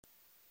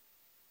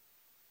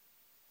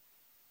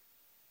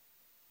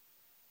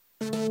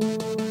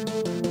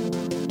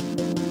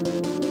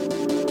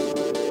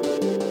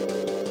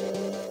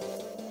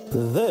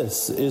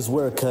This is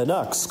where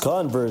Canucks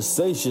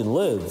conversation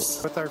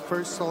lives. With our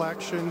first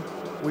selection,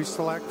 we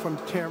select from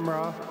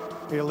Timrah,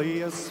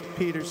 Elias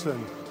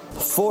Peterson.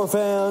 For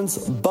fans,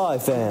 by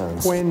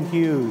fans. Quinn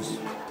Hughes,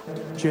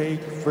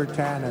 Jake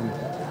Virtanen.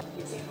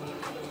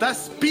 That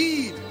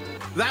speed,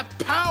 that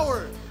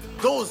power,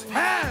 those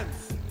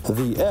hands.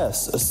 The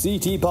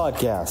SCT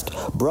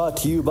podcast, brought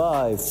to you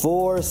by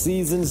Four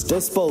Seasons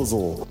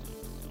Disposal.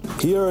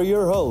 Here are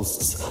your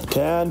hosts,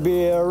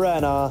 Tanbir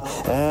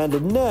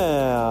and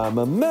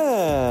Nam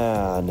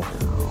Man.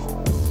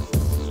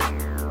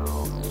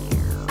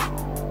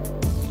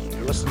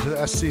 You're listening to the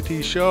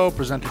SCT show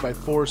presented by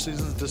Four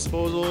Seasons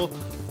Disposal.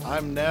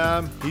 I'm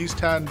Nam, he's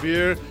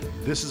Tanbir.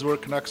 This is where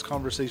Canucks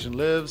conversation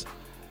lives.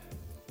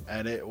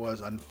 And it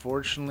was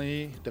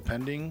unfortunately,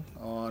 depending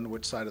on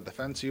which side of the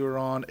fence you were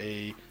on,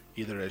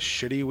 either a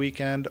shitty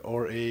weekend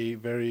or a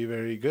very,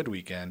 very good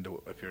weekend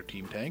if you're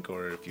Team Tank,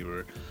 or if you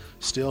were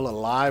still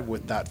alive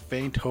with that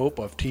faint hope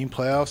of team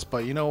playoffs.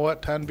 But you know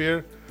what,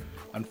 Tanbir?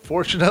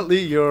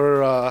 Unfortunately,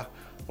 or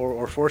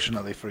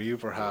fortunately for you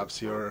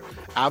perhaps, your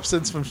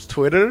absence from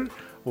Twitter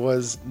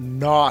was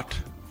not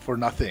for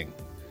nothing.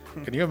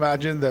 Can you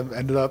imagine them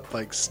ended up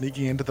like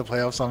sneaking into the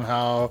playoffs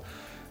somehow,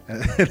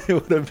 and it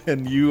would have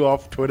been you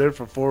off Twitter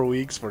for 4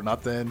 weeks for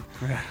nothing?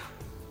 Yeah.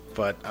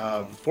 But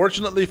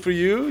fortunately for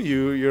you,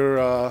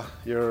 your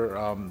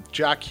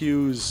Jack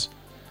Hughes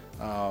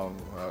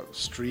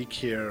streak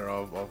here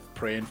of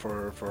praying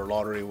for a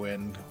lottery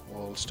win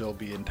will still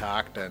be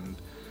intact, and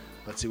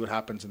let's see what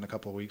happens in a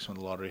couple of weeks when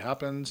the lottery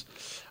happens.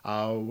 What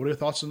are your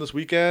thoughts on this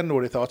weekend?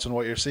 What are your thoughts on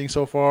what you're seeing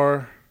so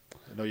far?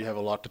 I know you have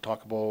a lot to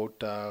talk about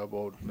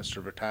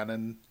Mr.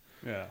 Virtanen.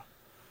 Yeah.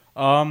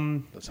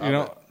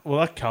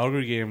 That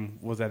Calgary game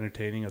was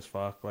entertaining as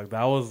fuck. Like,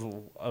 that was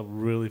a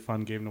really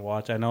fun game to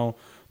watch. I know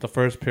the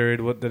first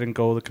period didn't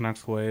go the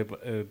Canucks' way,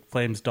 but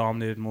Flames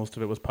dominated. Most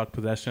of it was puck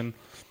possession.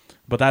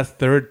 But that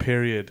third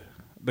period,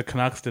 the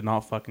Canucks did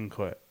not fucking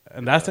quit.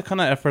 And that's the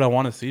kind of effort I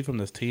want to see from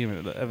this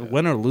team.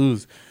 Win or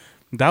lose,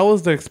 that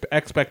was the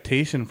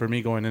expectation for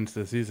me going into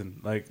the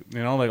season.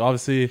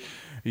 Obviously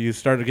you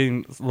started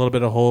getting a little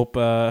bit of hope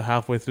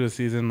halfway through the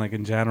season, like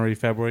in January,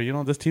 February.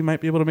 This team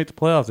might be able to make the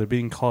playoffs. They're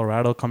beating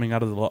Colorado coming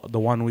out of the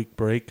 1 week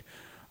break.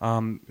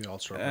 The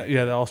All-Star break.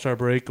 The All-Star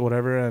break,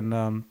 whatever.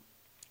 And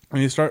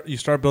you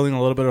start building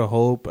a little bit of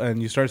hope,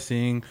 and you start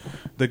seeing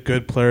the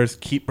good players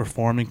keep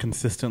performing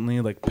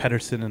consistently, like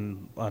Pettersson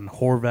and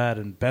Horvat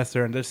and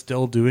Besser, and they're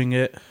still doing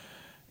it.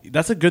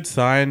 That's a good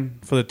sign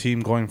for the team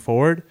going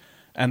forward.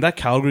 And that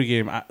Calgary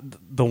game,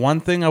 the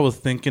one thing I was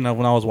thinking of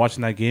when I was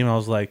watching that game, I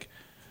was like,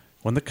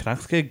 when the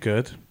Canucks get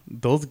good,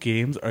 those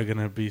games are going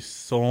to be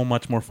so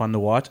much more fun to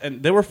watch.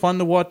 And they were fun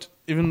to watch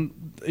even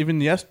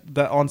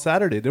on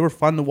Saturday. They were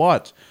fun to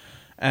watch.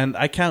 And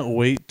I can't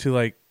wait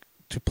to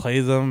play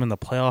them in the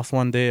playoffs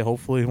one day,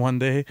 hopefully one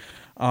day,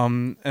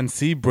 and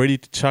see Brady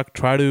Tkachuk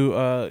try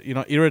to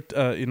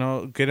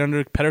get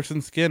under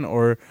Pettersson's skin,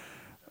 or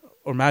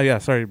Matthew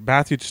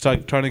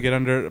Tkachuk trying to get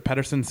under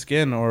Pettersson's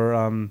skin,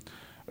 or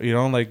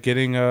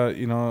getting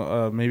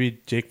maybe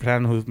Jake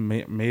Virtanen, who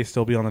may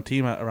still be on the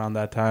team around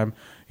that time,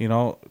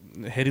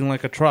 hitting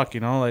like a truck.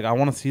 I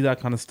want to see that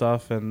kind of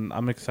stuff, and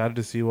I'm excited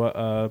to see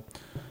what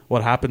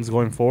happens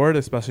going forward,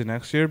 especially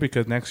next year,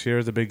 because next year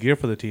is a big year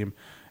for the team.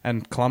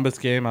 And Columbus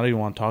game, I don't even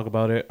want to talk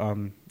about it.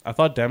 I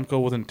thought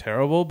Demko wasn't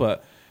terrible,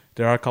 but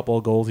there are a couple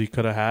of goals he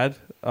could have had.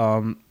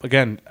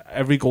 Again,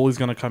 every goalie's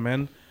going to come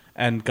in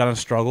and going to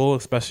struggle,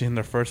 especially in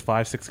their first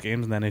 5-6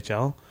 games in the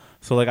NHL.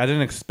 So I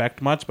didn't expect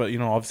much, but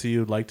obviously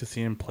you'd like to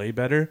see him play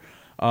better.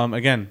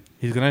 Again,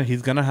 he's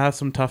gonna have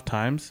some tough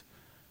times,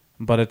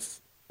 but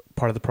it's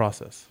part of the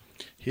process.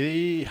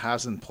 He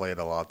hasn't played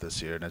a lot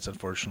this year, and it's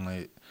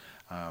unfortunately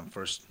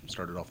first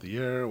started off the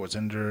year, was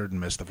injured,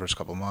 missed the first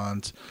couple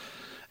months.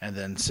 And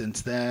then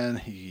since then,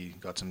 he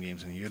got some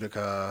games in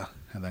Utica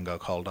and then got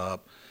called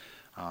up.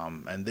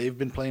 And they've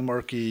been playing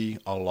Markey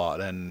a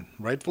lot, and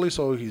rightfully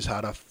so. He's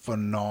had a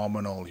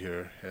phenomenal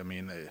year. I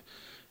mean,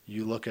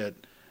 you look at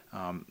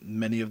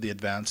many of the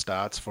advanced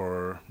stats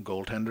for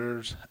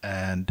goaltenders,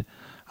 and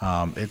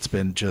it's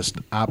been just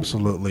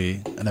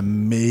absolutely an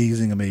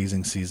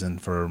amazing season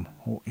for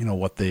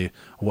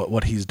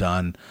what he's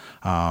done.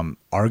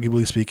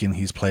 Arguably speaking,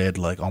 he's played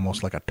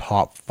almost like a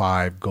top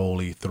 5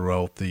 goalie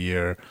throughout the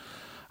year.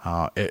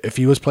 If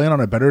he was playing on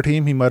a better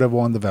team, he might have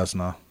won the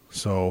Vezina.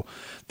 So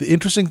the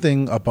interesting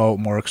thing about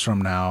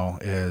Markstrom now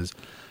is,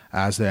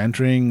 as they're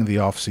entering the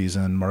off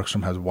season,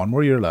 Markstrom has 1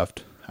 more year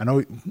left. I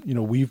know,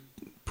 we've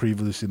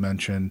previously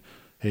mentioned,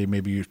 hey,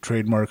 maybe you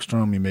trade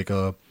Markstrom, you make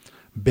a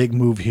big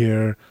move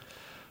here.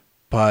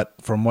 But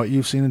from what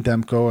you've seen in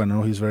Demko, I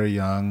know he's very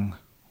young.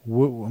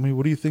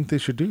 What do you think they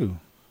should do?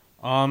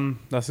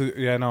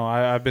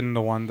 I've been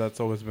the one that's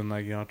always been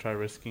try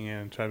risking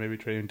it and try maybe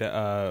trading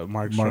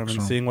Markstrom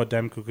and seeing what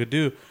Demko could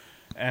do.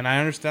 And I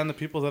understand the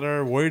people that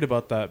are worried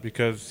about that,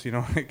 because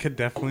it could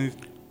definitely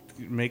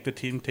make the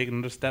team take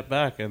another step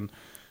back, and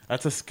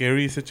that's a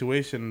scary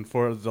situation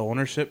for the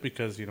ownership,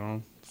 because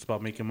it's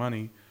about making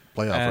money,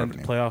 playoff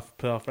revenue.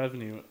 Playoff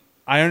revenue.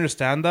 I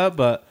understand that,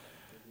 but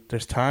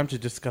there's times you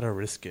just gotta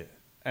risk it,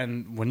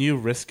 and when you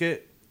risk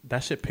it,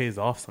 that shit pays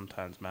off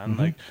sometimes, man.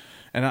 Like,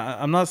 and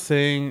I'm not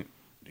saying,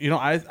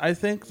 I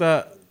think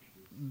that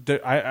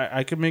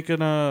I could make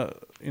a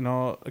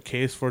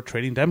case for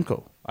trading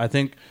Demko. I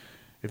think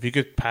if you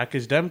could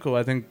package Demko,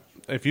 I think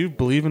if you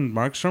believe in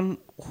Markstrom,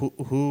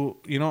 who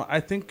I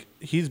think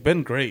he's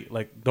been great.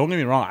 Like, don't get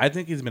me wrong, I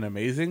think he's been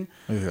amazing.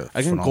 Yeah,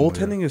 Again,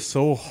 goaltending is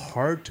so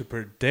hard to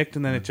predict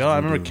in the NHL. I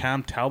remember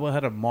Cam Talbot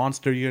had a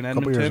monster year in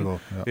Edmonton. Couple years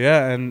ago,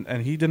 yeah,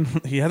 and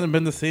he hasn't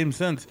been the same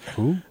since.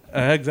 Who?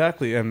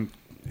 Exactly, and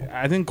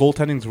I think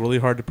goaltending is really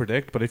hard to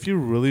predict. But if you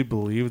really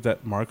believe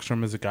that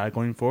Markstrom is a guy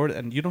going forward,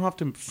 and you don't have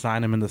to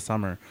sign him in the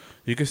summer,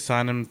 you could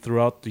sign him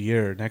throughout the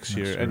year next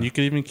year, and you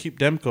could even keep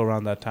Demko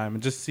around that time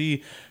and just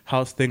see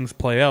how things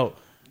play out.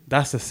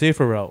 That's the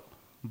safer route.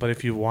 But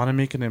if you want to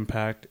make an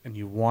impact and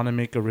you want to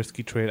make a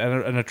risky trade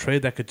and a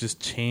trade that could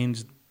just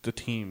change the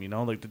team,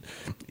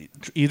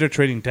 either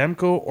trading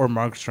Demko or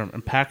Markstrom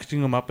and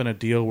packaging them up in a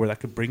deal where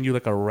that could bring you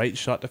like a right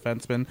shot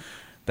defenseman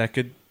that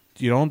could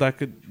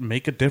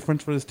make a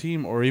difference for this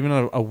team, or even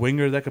a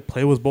winger that could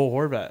play with Bo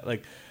Horvat.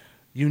 Like,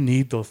 you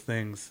need those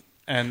things,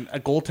 and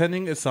a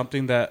goaltending is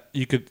something that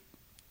you could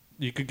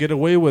get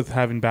away with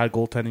having bad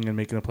goaltending and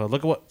making a play.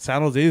 Look at what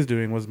San Jose is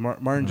doing with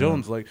Martin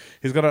Jones. Like,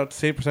 he's got a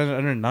save percentage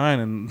under 9,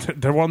 and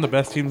they're one of the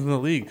best teams in the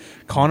league.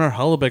 Connor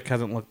Hellebuyck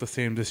hasn't looked the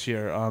same this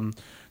year.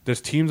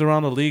 There's teams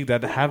around the league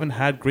that haven't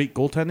had great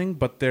goaltending,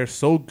 but they're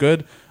so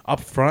good up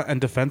front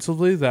and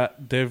defensively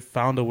that they've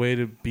found a way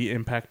to be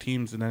impact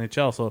teams in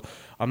NHL. So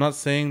I'm not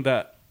saying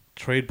that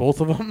trade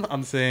both of them.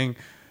 I'm saying,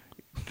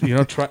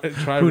 try.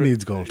 Who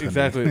needs goaltending?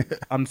 Exactly.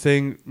 I'm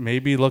saying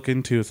maybe look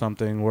into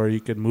something where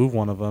you could move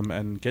one of them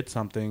and get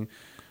something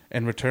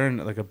in return,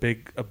 like a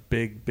big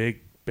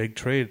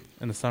trade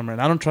in the summer.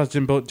 And I don't trust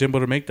Jimbo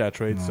to make that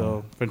trade. No.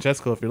 So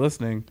Francesco, if you're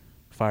listening,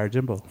 fire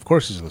Jimbo. Of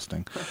course he's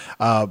listening.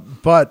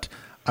 But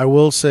I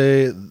will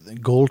say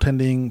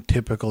goaltending,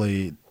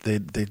 typically, the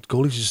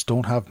goalies just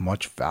don't have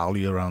much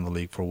value around the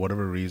league for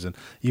whatever reason.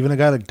 Even a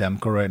guy like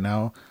Demko right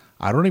now,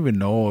 I don't even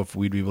know if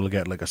we'd be able to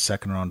get like a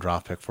second-round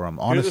draft pick for him,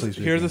 honestly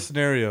speaking. Here's a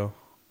scenario.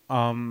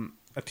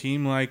 A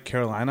team like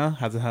Carolina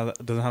doesn't have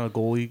a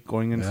goalie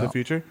going into the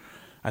future.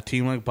 A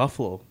team like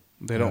Buffalo,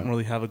 they don't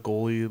really have a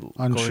goalie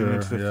going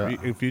into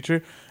the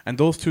future. And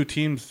those two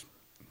teams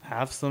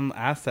have some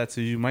assets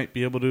that you might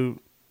be able to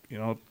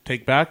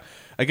take back.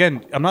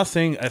 Again, I'm not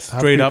saying a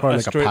straight up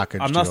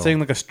Markstrom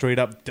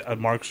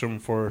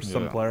for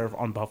some player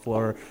on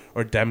Buffalo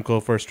or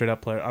Demko for a straight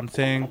up player. I'm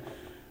saying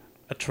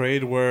a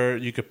trade where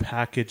you could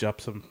package up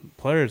some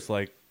players.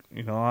 Like,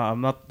 I'm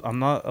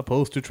not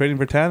opposed to trading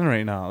Virtanen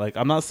right now. Like,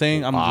 I'm not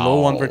saying I'm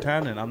low on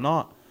Virtanen. I'm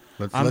not.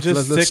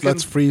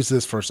 Let's freeze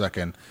this for a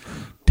second.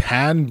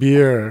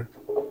 Tanbir,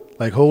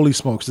 like, holy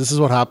smokes, this is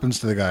what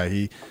happens to the guy.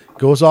 He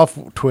goes off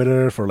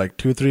Twitter for like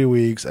 2-3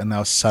 weeks, and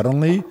now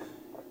suddenly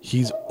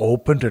he's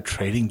open to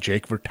trading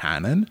Jake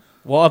Virtanen.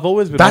 Well, I've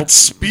always been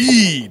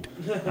speed,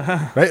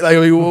 right?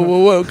 Like,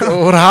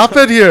 what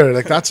happened here?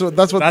 Like, that's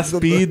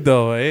speed,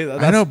 though, eh?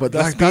 I know, but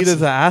that speed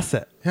is an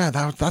asset. Yeah,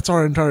 that's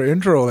our entire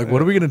intro. Like,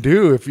 what are we gonna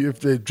do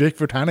if the Jake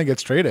Virtanen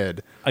gets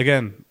traded?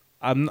 Again,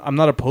 I'm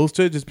not opposed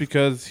to it just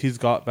because he's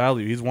got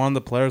value. He's one of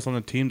the players on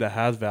the team that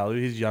has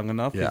value. He's young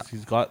enough. Yeah.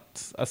 He's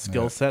got a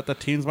skill set that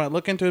teams might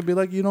look into and be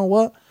like, you know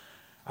what?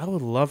 I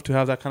would love to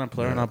have that kind of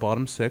player in our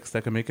bottom six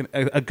that can make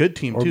a good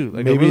team or too.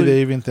 Like, maybe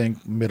they even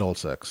think middle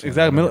six.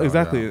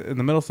 Exactly, in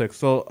the middle six.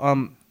 So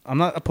I'm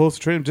not opposed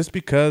to trading just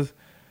because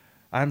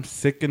I'm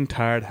sick and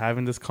tired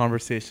having this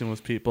conversation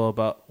with people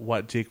about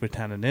what Jake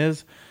Virtanen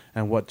is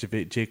and what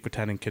Jake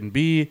Virtanen can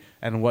be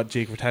and what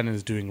Jake Virtanen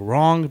is doing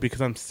wrong, because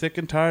I'm sick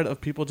and tired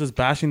of people just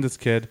bashing this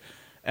kid.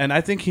 And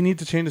I think he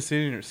needs to change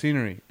the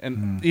scenery.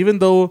 And even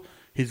though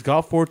he's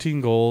got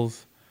 14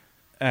 goals,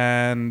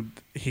 and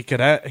he could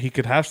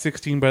have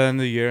 16 by the end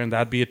of the year, and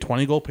that'd be a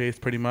 20-goal pace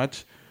pretty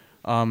much,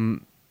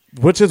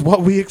 which is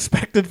what we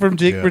expected from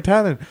Jake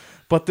Virtanen.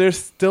 But there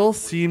still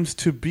seems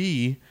to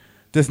be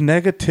this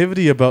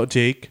negativity about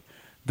Jake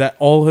that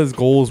all his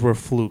goals were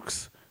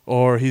flukes,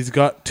 or he's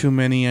got too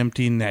many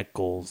empty net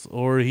goals,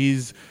 or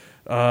he's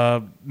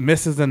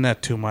misses the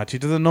net too much. He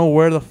doesn't know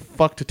where the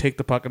fuck to take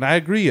the puck. And I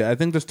agree. I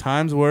think there's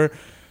times where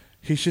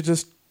he should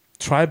just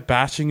try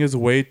bashing his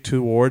way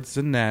towards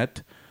the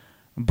net,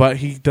 but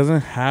he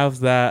doesn't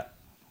have that.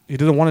 He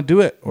doesn't want to do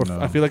it, or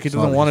I feel like he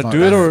doesn't want to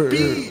do it, or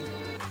speed,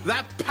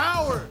 that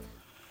power.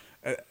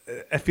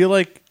 I feel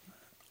like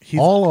he's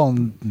all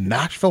on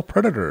Nashville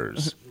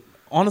Predators.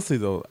 Honestly,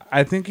 though,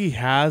 I think he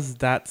has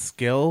that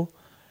skill,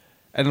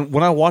 and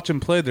when I watch him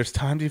play, there's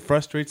times he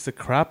frustrates the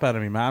crap out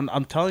of me, man.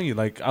 I'm telling you,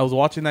 like, I was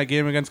watching that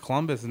game against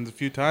Columbus, and a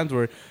few times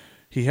where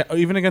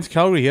even against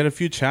Calgary, he had a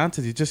few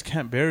chances he just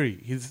can't bury.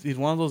 He's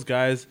one of those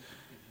guys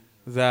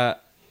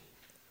that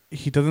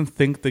he doesn't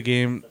think the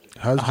game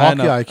has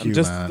hockey IQ,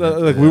 just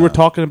man. We were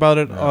talking about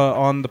it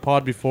on the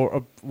pod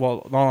before.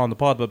 Well, not on the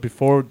pod, but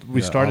before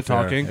we started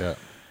talking.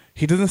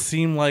 He doesn't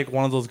seem like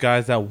one of those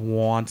guys that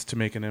wants to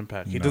make an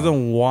impact. He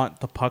doesn't want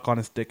the puck on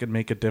his stick and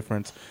make a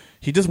difference.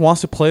 He just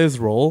wants to play his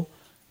role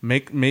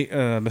make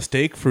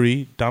mistake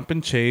free, dump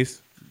and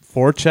chase,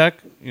 forecheck.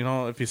 You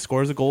know, if he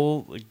scores a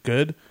goal, like,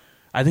 good.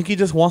 I think he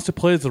just wants to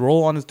play his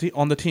role on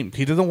on the team.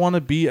 He doesn't want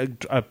to be a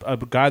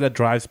guy that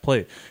drives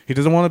play. He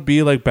doesn't want to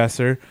be like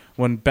Besser.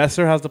 When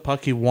Besser has the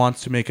puck, he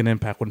wants to make an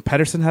impact. When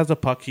Pettersson has the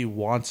puck, he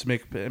wants to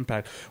make an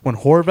impact. When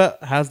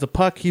Horvat has the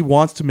puck, he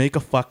wants to make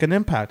a fucking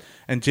impact.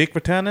 And Jake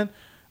Virtanen,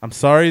 I'm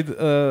sorry,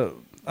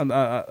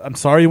 I'm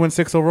sorry he went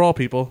 6 overall,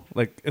 people.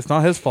 Like, it's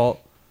not his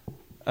fault.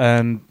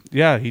 And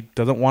yeah, he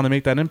doesn't want to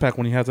make that impact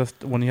when he has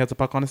a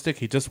puck on his stick.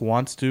 He just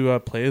wants to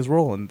play his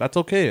role, and that's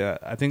okay.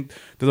 I think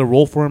there's a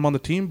role for him on the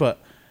team.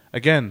 But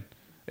again,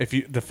 if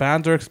the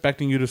fans are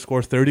expecting you to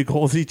score 30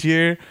 goals each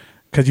year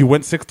because you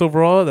went 6th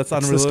overall, that's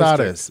unrealistic. The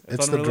status.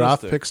 It's the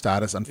draft pick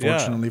status,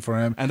 unfortunately for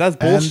him, and that's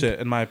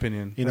bullshit in my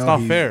opinion. It's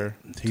not fair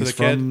to the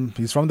kid.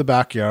 He's from the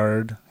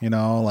backyard, you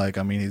know. Like,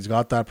 I mean, he's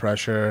got that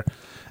pressure,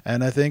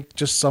 and I think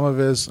just some of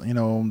his, you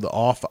know, the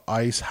off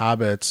ice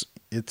habits.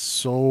 It's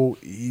so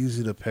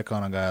easy to pick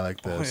on a guy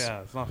like this. Oh, yeah,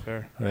 it's not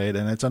fair. Right,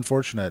 and it's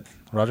unfortunate.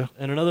 Roger?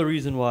 And another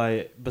reason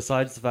why,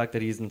 besides the fact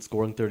that he's not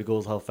scoring 30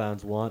 goals how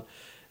fans want,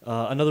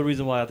 another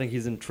reason why I think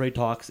he's in trade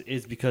talks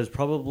is because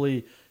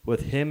probably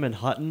with him and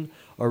Hutton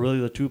are really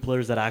the two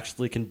players that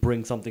actually can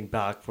bring something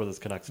back for this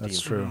Canucks team.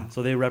 That's true.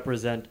 So they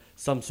represent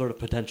some sort of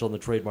potential in the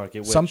trade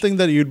market. Something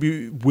that you'd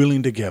be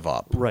willing to give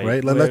up.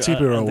 Right? Let's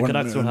keep it real. The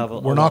Canucks don't have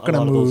we're not going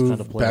to move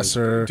kind of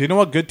Besser. Do you know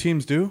what good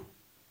teams do?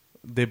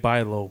 They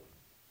buy low.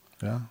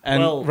 Yeah.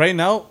 And right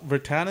now,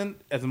 Virtanen,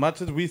 as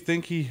much as we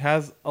think he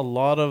has a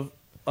lot of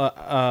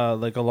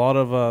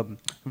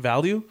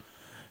value,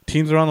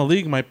 teams around the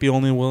league might be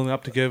only willing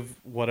up to give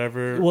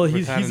whatever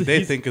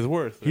they think is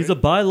worth. Right? He's a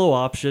buy low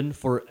option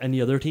for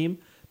any other team.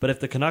 But if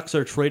the Canucks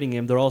are trading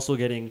him, they're also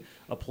getting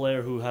a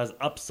player who has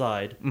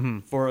upside.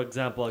 Mm-hmm. For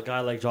example, a guy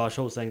like Josh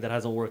Hosang that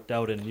hasn't worked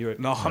out in New York.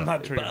 No, I'm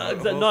not trading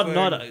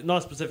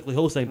not specifically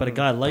Hosang, but a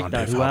guy like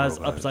that who has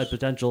upside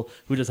potential,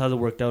 who just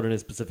hasn't worked out in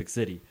his specific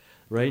city.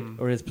 Right?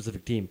 Or in a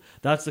specific team.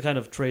 That's the kind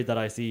of trade that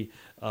I see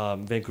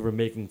Vancouver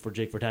making for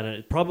Jake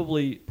Virtanen.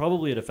 Probably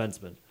a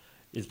defenseman.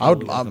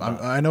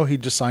 I know he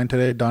just signed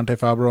today, Dante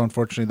Fabro.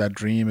 Unfortunately, that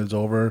dream is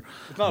over.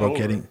 It's not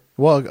over.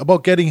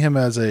 About getting him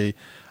as a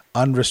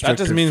unrestricted.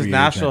 That just means free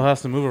Nashville agent.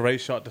 has to move a right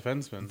shot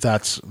defenseman.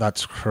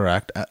 That's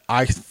correct.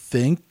 I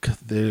think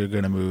they're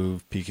going to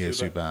move PK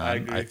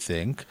Subban. I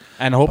think,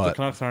 and I hope the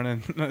Canucks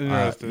aren't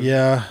interested.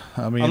 Yeah,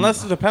 I mean,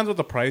 unless it depends what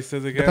the price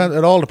is again.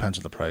 It all depends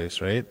on the price,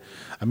 right?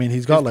 I mean,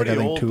 he's got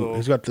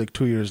he's got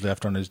 2 years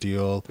left on his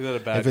deal. He's had a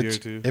bad year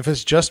too. If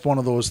it's just one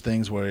of those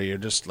things where you're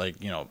just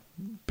like, you know,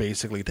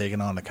 basically taking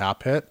on a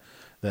cap hit,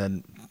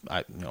 then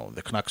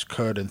the Canucks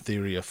could, in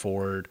theory,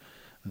 afford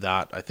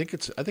that. I think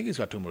he's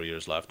got 2 more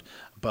years left.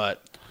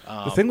 But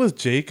the thing with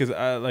Jake is,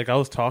 I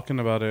was talking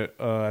about it,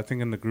 I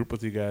think in the group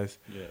with you guys.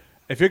 Yeah.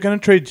 If you're going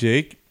to trade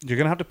Jake, you're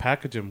going to have to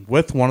package him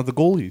with one of the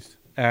goalies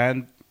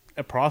and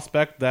a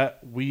prospect that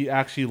we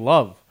actually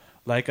love,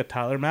 like a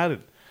Tyler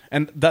Madden.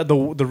 And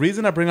the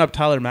reason I bring up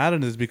Tyler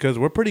Madden is because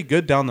we're pretty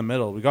good down the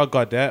middle. We got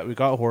Gaudette, we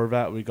got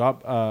Horvat, we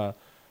got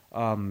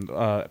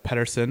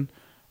Pettersson,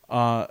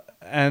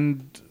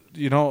 and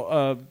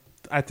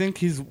I think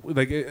he's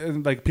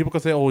like people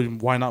could say, oh,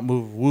 why not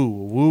move Wu?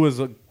 Wu is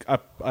an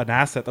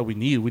asset that we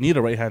need. We need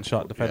a right-hand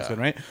shot defenseman,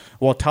 right?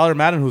 Well, Tyler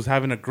Madden, who's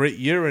having a great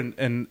year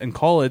in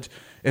college,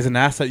 is an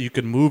asset you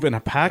could move in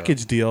a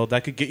package deal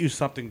that could get you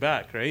something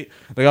back, right?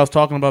 Like I was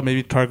talking about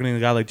maybe targeting a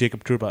guy like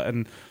Jacob Trouba,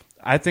 and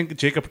I think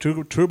Jacob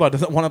Trouba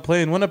doesn't want to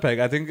play in Winnipeg.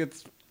 I think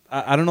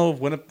I don't know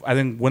if I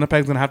think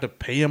Winnipeg's going to have to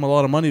pay him a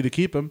lot of money to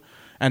keep him,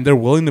 and they're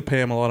willing to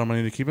pay him a lot of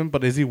money to keep him,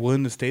 but is he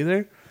willing to stay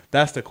there?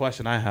 That's the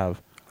question I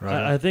have.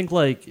 Right. I think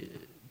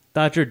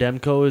Thatcher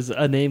Demko is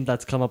a name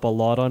that's come up a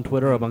lot on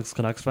Twitter amongst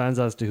Canucks fans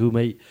as to who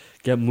may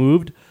get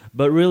moved.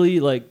 But really,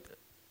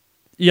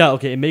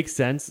 it makes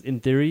sense in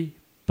theory,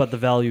 but the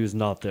value is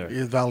not there.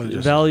 His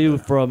value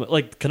from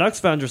Canucks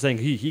fans are saying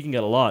he can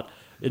get a lot.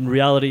 In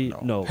reality,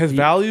 no. His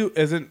value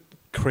isn't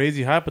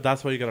crazy high, but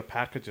that's why you got to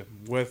package him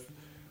with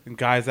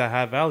guys that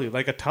have value.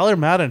 Like a Tyler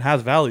Madden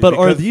has value. But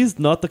are these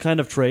not the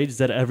kind of trades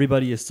that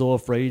everybody is so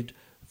afraid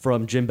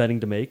from Jim Benning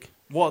to make?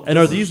 And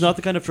are these not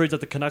the kind of trades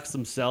that the Canucks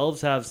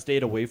themselves have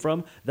stayed away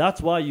from?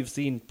 That's why you've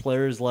seen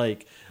players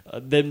like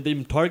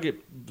them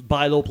target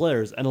buy low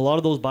players, and a lot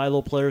of those buy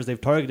low players they've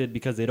targeted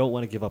because they don't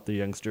want to give up their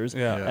youngsters.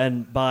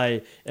 And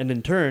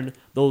in turn,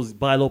 those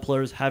buy low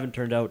players haven't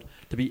turned out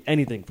to be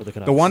anything for the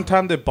Canucks. The one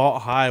time they bought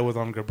high was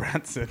on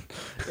Gabranson.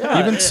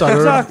 Even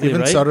Sutter,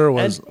 right? Sutter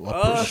was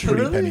a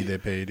pretty penny they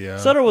paid. Yeah,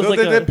 Sutter was they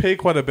did pay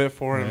quite a bit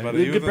for him, but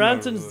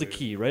Gudbranson's the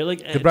key, right?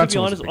 To be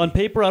honest, on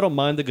paper, I don't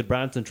mind the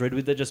Gudbranson trade.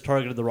 They just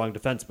targeted the wrong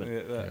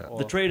defenseman.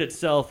 The trade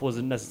itself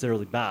wasn't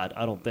necessarily bad,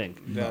 I don't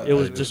think. It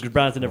was just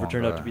Gudbranson never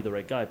turned out to be the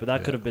right guy, but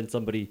that could have been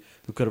somebody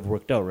who could have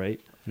worked out,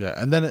 right? Yeah,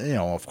 and then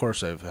of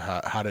course, if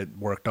had it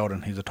worked out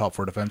and he's a top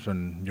 4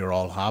 defenseman, you're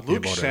all happy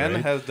Luke about Shen it.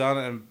 Right? has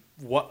done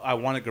what I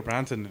wanted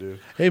Gabranson to do.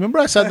 Hey, remember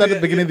I said that at the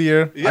beginning of the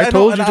year? Yeah, I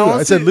told you too.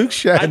 I said Luke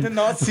Shen. I did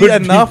not see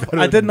enough.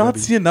 I did not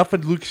see enough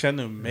in Luke Shen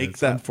to make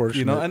that. Unfortunate.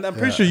 You know, and I'm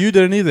pretty sure you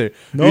didn't either.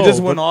 No, you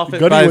just went off it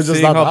Gutty by was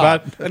just saying not how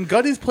bad. bad. And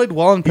Gutty's played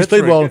well in He's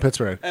Pittsburgh. played well in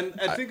Pittsburgh. And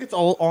I think it's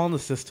all in the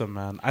system,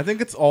 man. I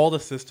think it's all the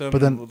system.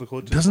 But then, the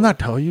coaches. doesn't that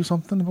tell you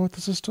something about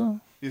the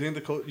system? You think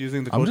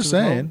using the coaches? I'm just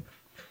saying.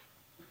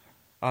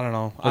 I don't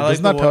know. But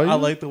doesn't that tell you? I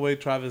like the way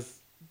Travis.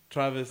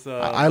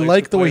 I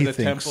like the way he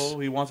thinks. Tempo.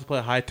 He wants to play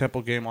a high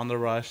tempo game on the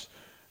rush.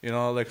 You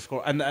know, like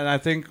score. And I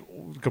think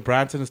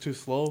Gabranson is too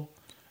slow.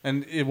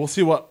 And we'll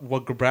see what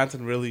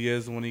Gabranson really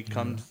is when he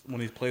comes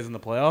when he plays in the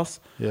playoffs.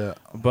 Yeah.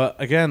 But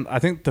again, I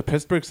think the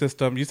Pittsburgh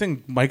system. You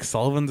think Mike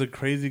Sullivan's a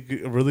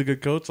really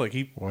good coach? Like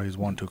he's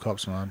won 2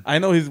 cups, man. I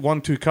know he's won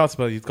 2 cups,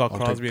 but he's got I'll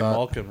Crosby take and that.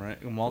 Malkin,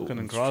 right? Malkin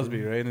and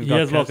Crosby, right? And He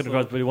has Malkin and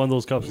Crosby, but he won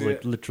those cups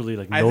like literally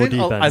like no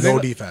defense. No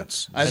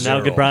defense. And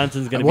now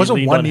Gabranson's going to be wasn't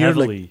leaned one on year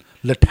heavily.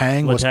 like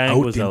Letang was out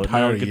was the out.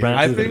 entire Now year. Gabranson-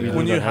 I Gabranson think is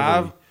when gonna you be have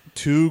heavily.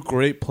 2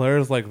 great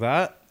players like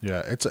that,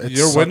 Yeah, it's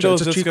your window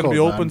is a just cheat going to be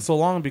code, open man. so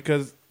long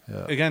because,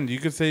 Yeah. again, you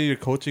could say your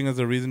coaching is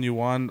the reason you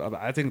won.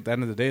 I think at the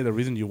end of the day, the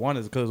reason you won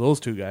is because of those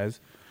 2 guys.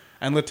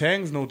 And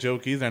Letang's no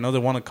joke either. I know they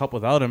won a cup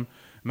without him.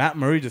 Matt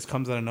Murray just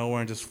comes out of nowhere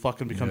and just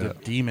fucking becomes a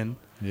demon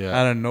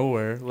out of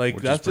nowhere. Like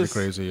Which that's is just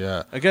pretty crazy,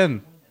 yeah.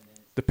 Again,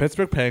 the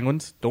Pittsburgh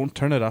Penguins don't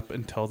turn it up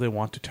until they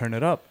want to turn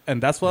it up, and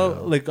that's why.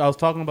 Like I was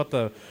talking about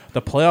the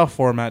playoff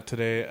format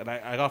today, and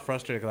I got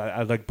frustrated because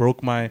I like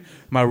broke my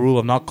rule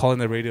of not calling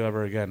the radio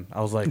ever again. I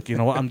was like, you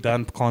know what, I'm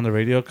done calling the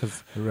radio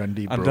because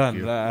Randy I'm broke done.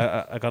 you.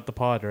 I got the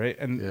pod right,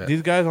 and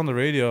these guys on the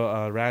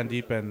radio,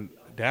 Randeep and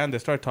Dan, they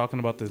started talking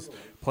about this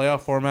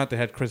playoff format. They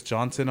had Chris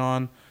Johnson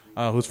on,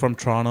 who's from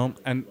Toronto,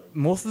 and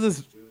most of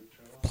this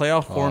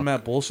playoff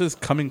format bullshit is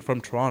coming from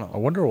Toronto. I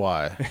wonder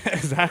why.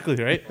 Exactly,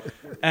 right?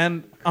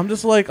 And I'm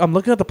just like, I'm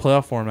looking at the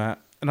playoff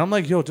format, and I'm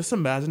like, yo, just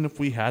imagine if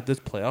we had this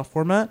playoff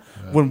format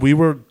when we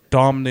were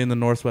dominating the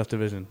Northwest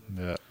Division.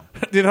 Yeah.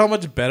 Do you know how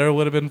much better it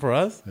would have been for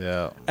us?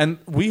 Yeah. And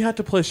we had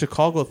to play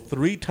Chicago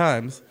 3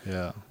 times,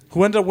 Yeah.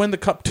 who ended up winning the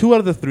cup 2 out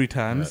of the 3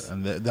 times.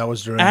 And that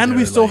was during And we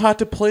their, still like- had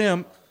to play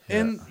them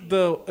in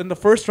the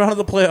first round of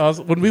the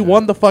playoffs when we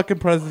won the fucking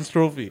President's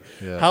Trophy.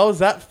 Yeah. How is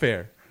that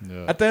fair?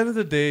 Yeah. At the end of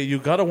the day, you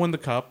got to win the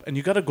cup, and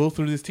you got to go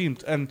through these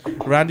teams. And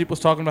Randy was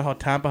talking about how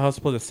Tampa has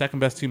to play the second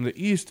best team in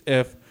the East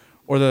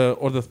or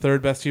the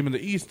third best team in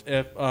the East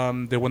if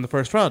they win the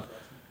first round.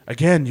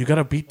 Again, you got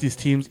to beat these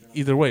teams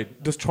either way.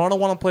 Does Toronto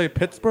want to play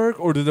Pittsburgh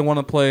or do they want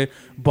to play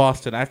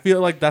Boston? I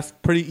feel like that's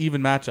pretty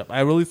even matchup.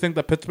 I really think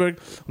that Pittsburgh,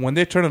 when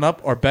they turn it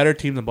up, are better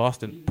team than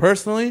Boston.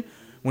 Personally,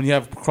 when you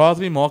have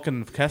Crosby, Malkin,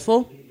 and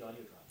Kessel,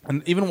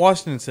 and even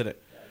Washington said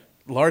it.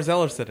 Lars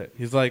Eller said it.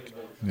 He's like,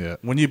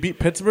 when you beat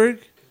Pittsburgh,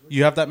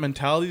 you have that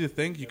mentality to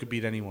think you could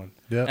beat anyone.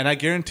 Yeah. And I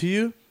guarantee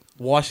you,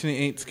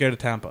 Washington ain't scared of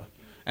Tampa.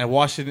 And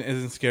Washington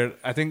isn't scared.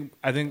 I think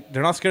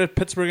they're not scared of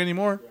Pittsburgh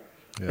anymore.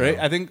 Yeah. Right?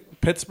 I think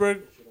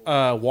Pittsburgh,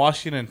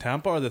 Washington, and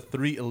Tampa are the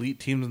 3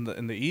 elite teams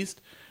in the East.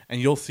 And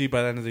you'll see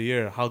by the end of the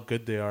year how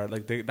good they are.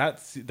 Like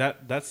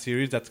that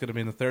series that's going to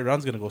be in the third round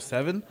is going to go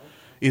 7.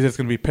 Either it's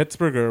going to be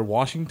Pittsburgh or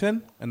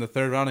Washington in the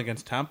third round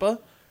against Tampa.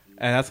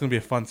 And that's going to be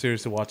a fun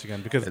series to watch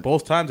again because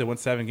both times they won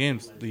 7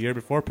 games. The year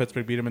before,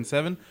 Pittsburgh beat them in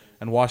 7,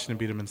 and Washington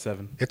beat them in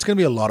 7. It's going to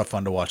be a lot of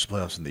fun to watch the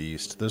playoffs in the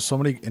East. There's so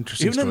many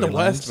interesting Even in the storylines.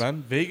 West,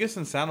 man, Vegas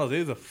and San Jose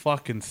is a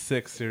fucking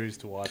sick series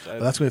to watch. That's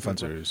going to be a fun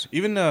series.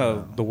 Even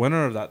the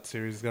winner of that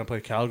series is going to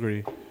play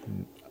Calgary.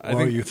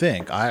 You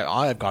think?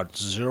 I've got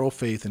zero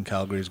faith in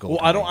Calgary's goal. Well,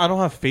 I don't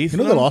have faith. You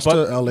know in they them, lost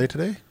but to LA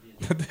today.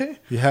 Did they?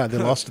 Yeah, they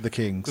lost to the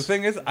Kings. The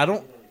thing is, I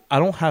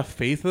don't have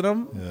faith in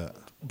them. Yeah.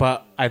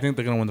 But I think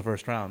they're going to win the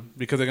first round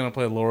because they're going to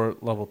play a lower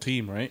level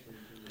team, right?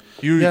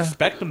 You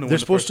expect them to win They're the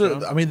supposed first to.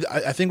 round. I mean,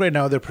 I think right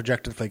now they're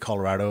projected to play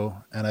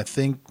Colorado, and I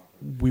think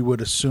we would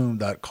assume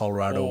that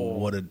Colorado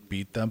would have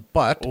beat them.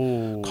 But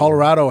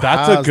Colorado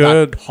That's has a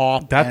good that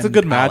top. That's a end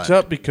good talent.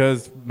 matchup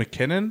because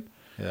McKinnon,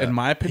 in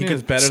my He opinion, could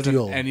is better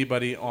steal. than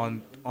anybody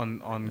on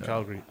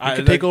Calgary. He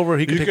could take over.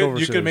 He could you take could, over.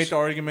 You could series. make the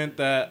argument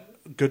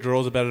that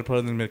Gaudreau's a better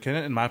player than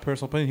McKinnon. In my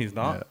personal opinion, he's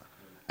not. Yeah.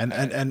 And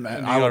you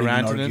I would got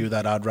even Rantanen. argue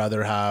that I'd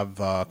rather have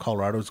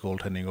Colorado's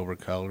goaltending over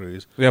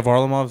Calgary's. Yeah,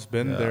 Varlamov's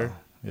been there.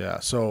 Yeah,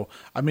 so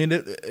I mean,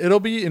 it'll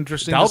be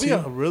interesting. That'll to be see.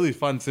 a really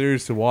fun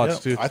series to watch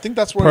Yeah, too. I think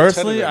that's where it's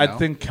personally, headed right I now.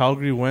 think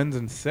Calgary wins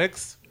in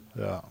 6.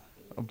 Yeah,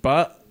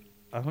 But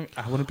I wouldn't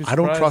be surprised. I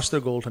don't trust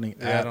their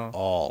goaltending at no.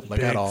 all.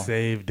 Like Big at all.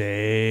 save,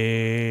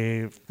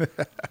 Dave.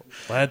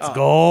 Let's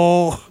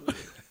go.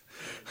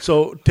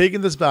 So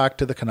taking this back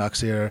to the Canucks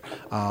here,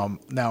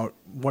 now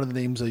one of the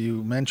names that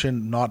you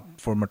mentioned, not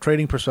from a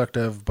trading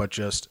perspective, but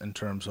just in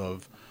terms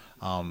of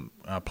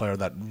a player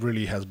that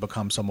really has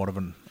become somewhat of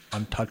an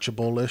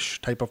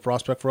untouchable-ish type of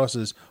prospect for us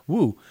is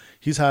Wu.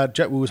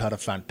 Jet Wu's had a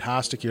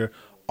fantastic year.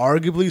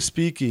 Arguably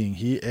speaking,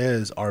 he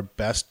is our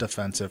best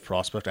defensive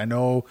prospect. I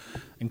know,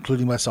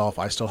 including myself,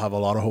 I still have a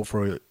lot of hope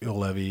for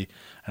Juolevi,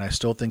 and I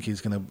still think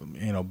he's going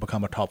to,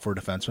 become a top 4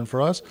 defenseman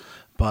for us.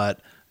 But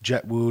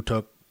Jet Wu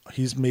took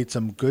he's made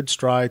some good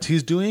strides.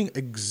 He's doing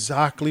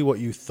exactly what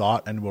you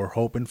thought and were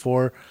hoping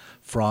for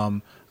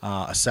from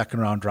a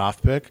second-round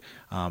draft pick.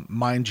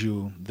 Mind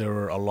you, there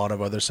were a lot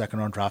of other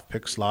second-round draft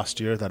picks last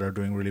year that are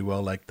doing really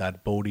well, like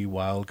that Bodie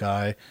Wild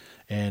guy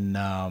in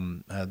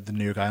the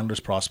New York Islanders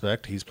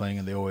prospect. He's playing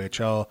in the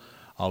OHL.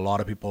 A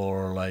lot of people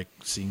are like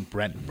seeing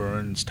Brent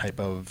Burns type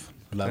of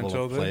level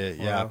Potential of play.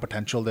 there? Yeah, Wow.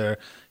 potential there.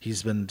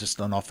 He's been just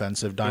an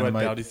offensive What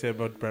dynamite. did Dowdy say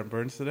about Brent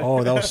Burns today?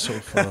 Oh, that was so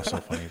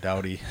funny,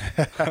 Dowdy.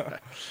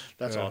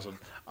 That's awesome.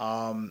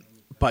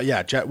 But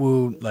yeah, Jet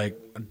Wu, like,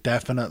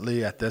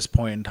 definitely at this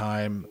point in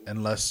time,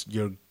 unless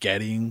you're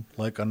getting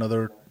like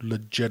another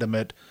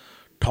legitimate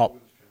top,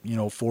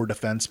 4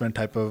 defenseman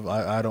type of,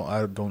 I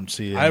don't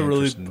see. I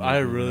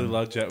really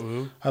love Jet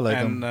Wu. I like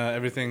him. him. And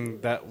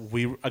everything that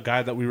a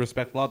guy that we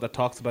respect a lot, that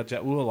talks about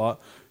Jet Wu a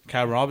lot,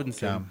 Cam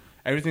Robinson. Cam.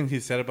 Everything he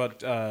said about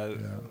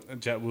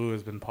Jet Wu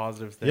has been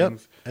positive Yep,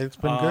 things. it's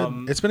been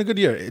good. It's been a good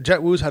year.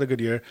 Jet Wu's had a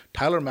good year.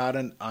 Tyler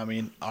Madden, I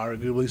mean,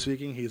 arguably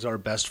speaking, he's our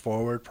best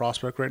forward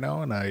prospect right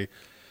now, and I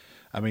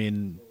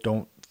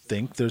don't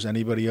think there's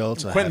anybody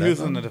else ahead Quentin of Hughes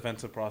is him. a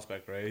defensive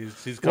prospect, right?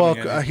 He's coming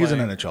in. He's an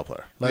playing. NHL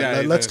player.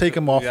 Yeah, Let's take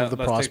him off yeah, of the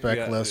let's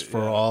prospect take- list for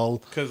yeah. all.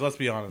 Because let's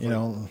be honest,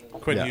 Yeah,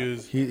 Quentin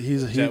Hughes.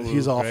 Jet Wu,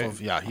 he's off right? of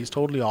he's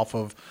totally off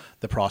of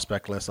the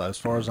prospect list. As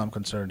far as I'm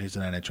concerned, he's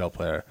an NHL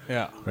player.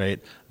 Yeah. Right.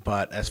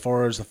 But as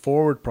far as the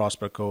forward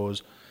prospect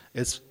goes,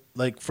 it's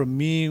like for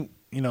me,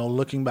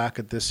 looking back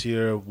at this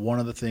year, one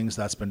of the things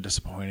that's been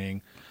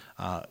disappointing.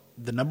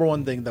 The number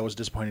one thing that was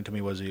disappointing to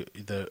me was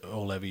the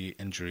O'Leary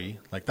injury.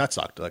 Like that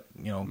sucked. Like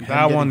him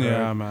That one, getting hurt,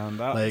 yeah, man.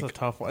 That was a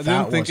tough one. I that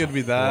didn't think was it'd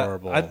be that.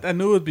 horrible. I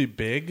knew it'd be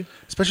big.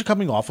 Especially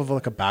coming off of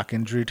like a back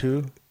injury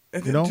too.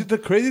 Dude, the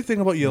crazy thing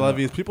about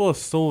O'Leary is people are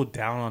so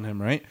down on him,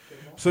 right?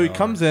 So he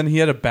comes in, he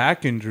had a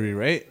back injury,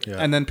 right? Yeah.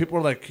 And then people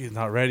are like, he's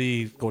not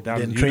ready. Go down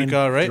to Didn't train-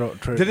 Utica, right?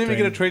 Didn't even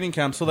get a training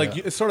camp. So like,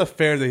 it's sort of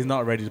fair that he's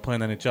not ready to play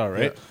in the NHL,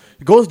 right? Yeah.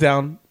 He goes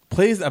down,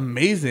 plays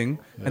amazing,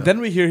 and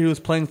then we hear he was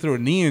playing through a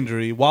knee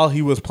injury while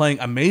he was playing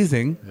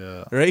amazing.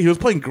 Yeah. Right? He was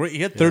playing great.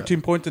 He had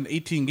 13 points in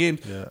 18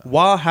 games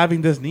while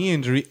having this knee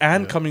injury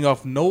and coming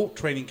off no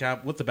training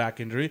camp with the back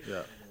injury.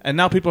 Yeah. And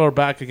now people are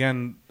back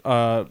again,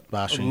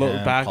 Bashing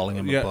him, calling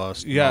him a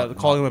bust.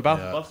 calling him a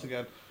Yeah. bust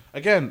again.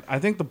 Again, I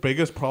think the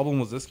biggest problem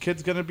was this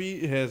kid's going to be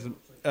his.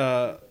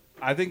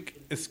 I think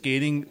his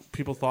skating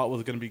people thought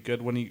was going to be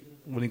good when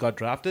he got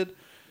drafted.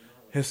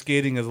 His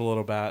skating is a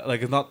little bad.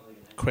 Like, it's not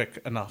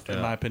quick enough,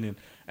 in my opinion.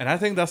 And I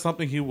think that's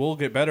something he will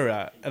get better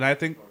at. And I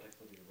think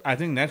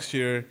next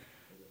year,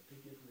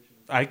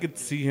 I could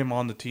see him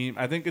on the team.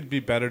 I think it'd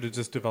be better to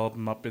just develop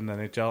him up in the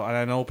NHL. And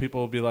I know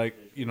people will be like,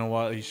 you know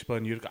what, he should play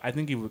in Utica. I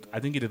think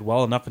he did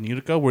well enough in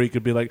Utica where he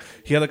could be like,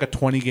 he had like a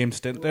 20-game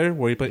stint there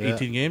where he played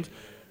 18 games,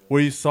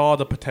 where you saw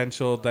the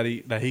potential that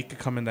he could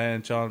come in the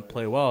NHL and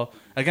play well.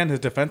 Again, his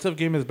defensive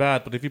game is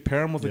bad, but if you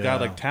pair him with a guy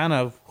like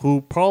Tanev, who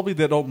probably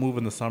they don't move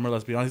in the summer,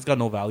 let's be honest, he's got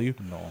no value.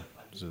 No.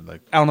 Is it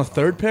like On a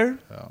third pair?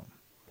 Yeah.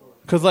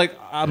 Because like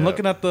I'm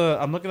looking at the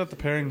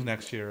pairings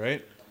next year,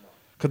 right?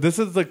 Because this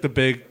is like the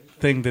big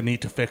thing they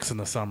need to fix in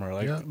the summer.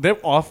 Like they're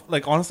off.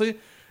 Like honestly,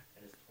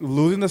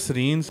 losing the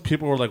Sedins,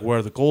 people were like, "Where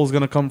are the goals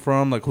going to come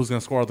from? Like who's going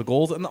to score all the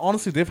goals?" And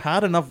honestly, they've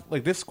had enough.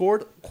 Like they've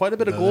scored quite a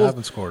bit of They goals.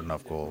 haven't scored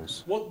enough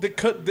goals. Well,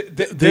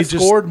 they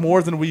scored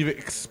more than we've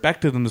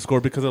expected them to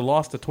score because they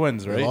lost the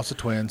Twins, right? They lost the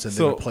Twins and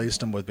they replaced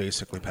them with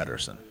basically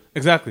Pedersen.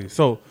 Exactly.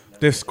 So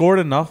they've scored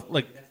enough,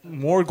 like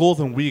more goals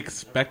than we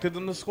expected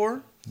them to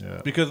score.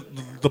 Yeah. Because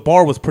the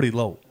bar was pretty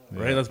low,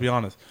 right? Yeah. Let's be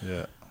honest.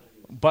 Yeah.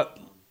 But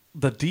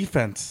the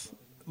defense,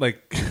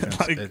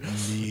 It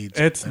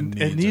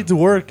needs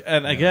work.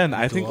 And again,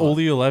 I needs a think lot.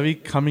 Olli Levy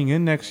coming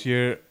in next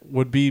year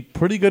would be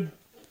pretty good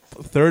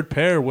third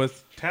pair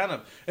with Tanev.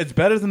 It's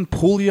better than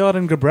Pouliot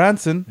and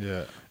Gabranson.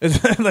 Yeah. It's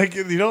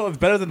it's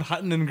better than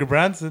Hutton and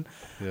Gabranson.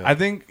 Yeah. I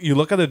think you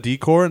look at the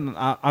decor, and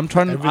I'm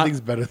trying to. Everything's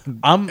better than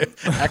I'm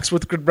X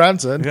with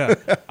Branson. yeah.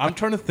 I'm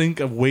trying to think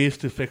of ways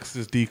to fix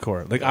this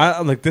decor.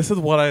 I'm like, this is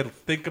what I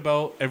think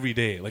about every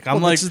day. Like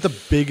I'm like, this is the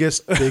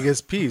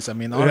biggest piece. I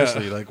mean,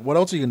 honestly, like what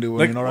else you can do when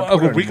like you're not on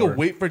Twitter we anymore? could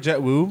wait for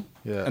Jet Wu,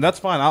 Yeah. and that's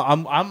fine.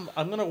 I'm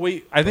gonna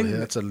wait. I think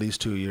that's at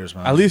least 2 years,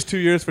 man. at least 2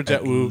 years for Jet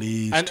At Wu,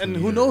 least and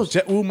 2 who knows,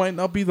 Jet Wu might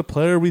not be the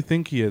player we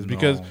think he is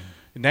because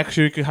next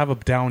year he could have a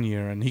down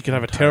year and he could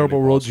have a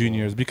terrible World possible.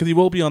 Juniors because he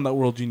will be on that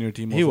World Junior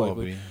team. Most He will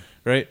likely, be.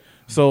 right?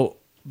 So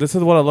this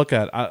is what I look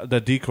at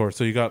the decor.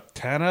 So you got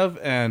Tanev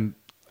and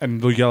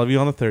Lugalevi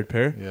on the third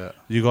pair. Yeah.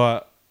 You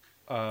got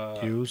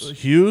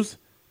Hughes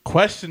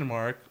question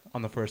mark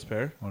on the first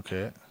pair.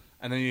 Okay.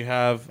 And then you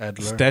have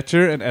Edler.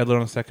 Stetcher and Edler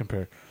on the second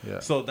pair. Yeah.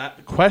 So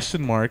that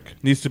question mark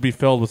needs to be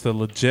filled with a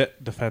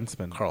legit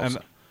defenseman.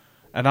 Carlson.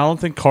 And I don't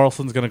think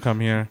Carlson's going to come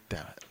here.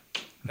 Damn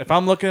it. If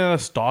I'm looking at a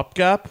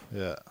stopgap,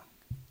 Yeah.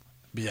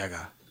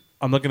 Biaga.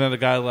 I'm looking at a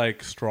guy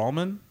like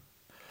Strawman.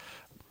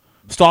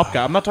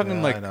 Stopgap. I'm not talking Yeah,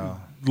 I like know.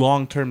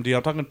 long-term deal.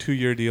 I'm talking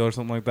 2-year deal or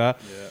something like that.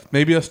 Yeah.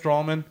 Maybe a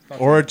Strawman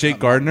or a Jake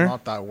Gardner.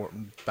 Not that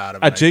bad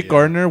of an A Jake idea.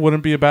 Gardner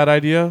wouldn't be a bad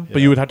idea, but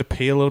Yeah. you would have to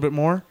pay a little bit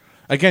more.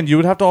 again, you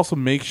would have to also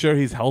make sure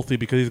he's healthy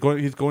because he's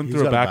going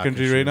through a back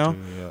injury right now. Too,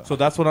 yeah. So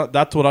that's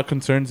what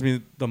concerns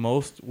me the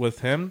most with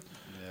him.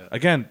 Yeah.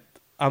 Again,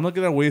 I'm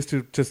looking at ways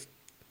to just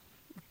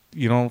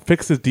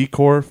fix his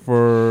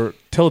decor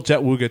till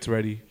Jet Wu gets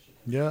ready.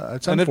 Yeah,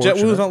 it's and unfortunate. if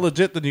Jet Wu's not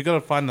legit, then you got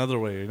to find another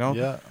way.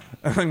 Yeah,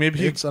 maybe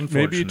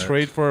you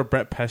trade for a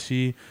Brett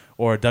Pesce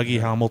or a Dougie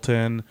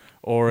Hamilton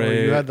or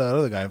you had that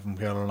other guy from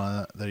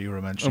Carolina that you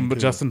were mentioning. But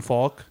Justin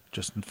Falk.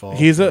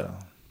 He's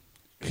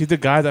a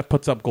guy that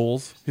puts up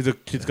goals.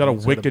 He's got a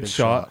wicked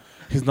shot.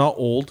 He's not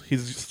old.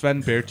 He's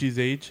Sven Berchi's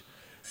age,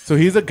 so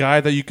he's a guy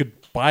that you could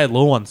buy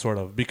low on, sort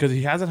of, because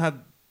he hasn't had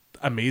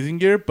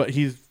amazing year, but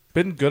he's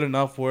been good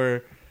enough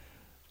where.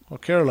 Well,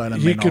 Carolina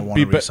may not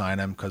want to re-sign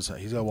him because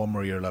he's got one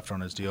more year left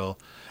on his deal.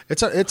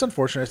 It's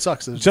unfortunate. It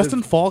sucks.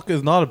 Justin Falk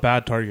is not a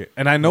bad target,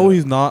 and I know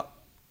he's not.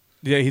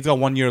 Yeah, he's got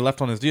 1 year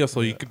left on his deal, so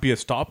he could be a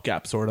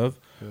stopgap, sort of.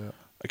 Yeah.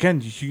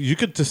 Again, you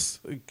could just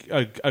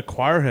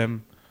acquire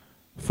him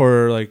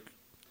for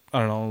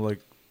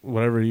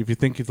whatever. If you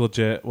think he's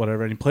legit,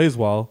 whatever, and he plays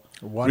well,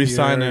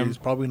 re-sign him. He's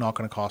probably not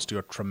going to cost you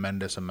a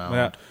tremendous amount.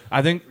 Yeah,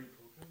 I think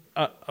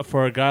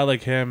for a guy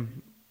like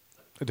him,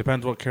 it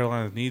depends what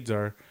Carolina's needs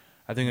are.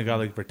 I think a guy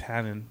like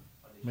Virtanen.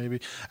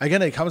 Maybe.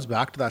 Again, it comes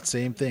back to that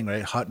same thing,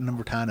 right? Hutton and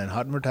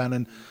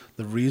Virtanen,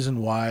 the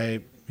reason why,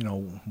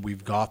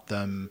 we've got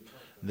them,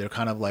 they're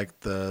kind of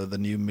like the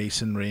new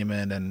Mason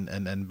Raymond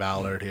and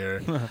Ballard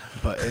here.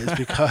 But it's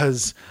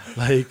because,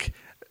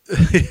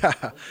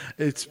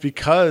 it's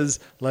because,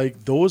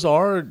 those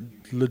are,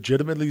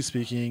 legitimately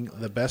speaking,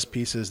 the best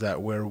pieces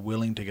that we're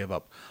willing to give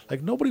up.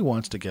 Nobody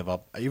wants to give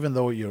up, even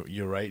though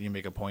you're right, you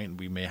make a point,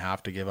 we may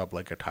have to give up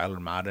a Tyler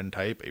Madden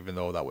type, even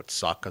though that would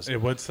suck.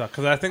 It would suck,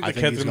 because I think the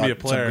kid's going to be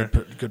a player,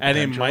 good and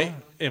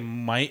it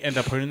might end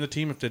up hurting the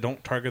team if they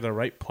don't target the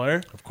right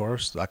player. Of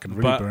course, that can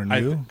really burn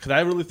you. Because I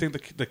really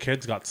think the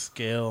kid's got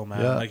scale,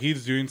 man. Yeah.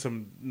 He's doing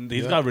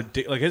he's got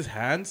his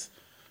hands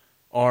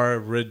are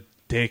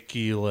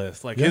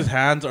ridiculous. His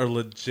hands are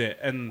legit,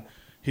 and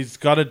he's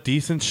got a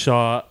decent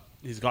shot.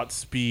 He's got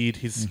speed.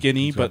 He's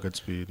skinny, he's but got good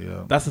speed.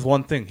 Yeah, that's his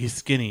one thing. He's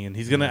skinny, and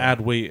he's gonna add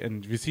weight.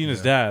 And you've seen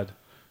his dad;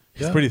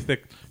 he's pretty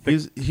thick.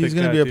 He's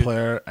gonna be a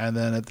player, and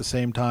then at the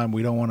same time,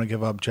 we don't want to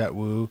give up Jet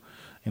Wu.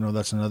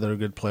 That's another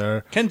good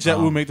player. Can Jet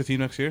Wu make the team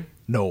next year?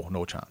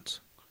 No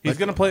chance. He's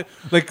gonna play.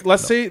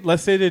 Let's say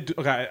they do.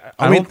 Okay,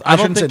 I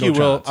don't think he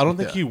will. I don't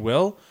think he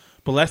will.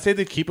 But let's say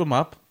they keep him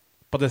up,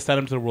 but they send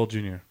him to the World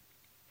Junior.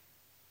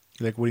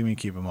 What do you mean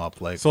keep him up?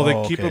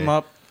 Keep him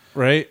up.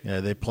 Right?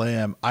 Yeah, they play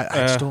him.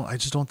 I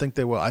just don't think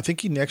they will. I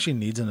think he actually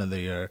needs another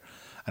year,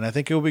 and I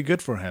think it will be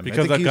good for him.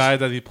 Because the guy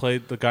that he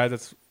played, the guy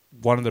that's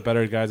one of the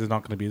better guys, is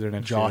not going to be there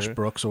next year. Josh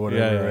Brooks or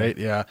whatever, right?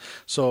 Yeah.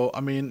 So,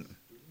 and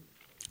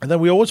then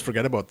we always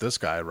forget about this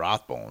guy,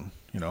 Rathbone.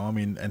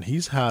 And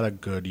he's had a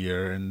good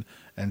year in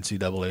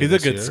NCAA. He's a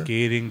good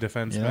skating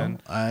defenseman.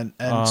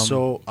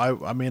 So, I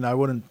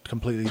wouldn't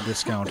completely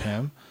discount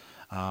him.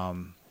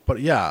 But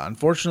yeah,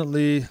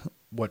 unfortunately,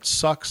 what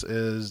sucks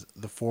is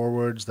the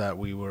forwards that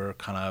we were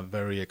kind of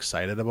very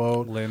excited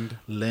about. Lind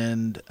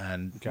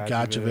and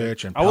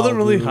Gadjevich and I wasn't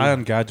really high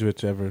on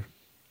Gadjevich ever.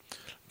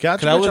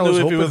 Gadjevich, I wasn't know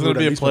if he was going to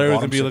be a player,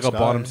 going to be a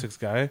bottom six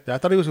guy. Yeah, I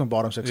thought he was going to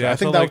bottom six guy. I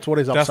think that's what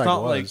his upside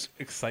was. That's not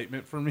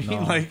excitement for me.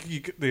 No.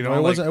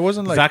 It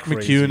wasn't like Zach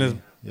crazy. McEwen is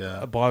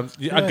a bottom,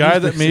 a guy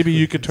that maybe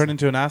you could turn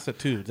into an asset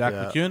too. Zach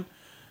McEwen.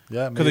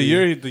 Yeah, because the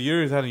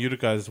year he's had in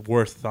Utica is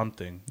worth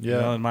something.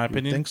 Yeah, in my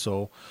opinion, I think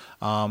so.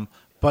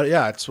 But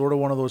yeah, it's sort of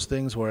one of those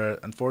things where,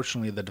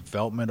 unfortunately, the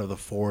development of the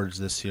forwards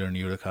this year in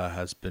Utica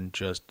has been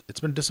it's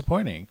been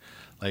disappointing.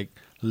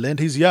 Lind,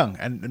 he's young,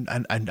 and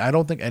I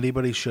don't think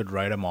anybody should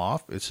write him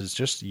off. It's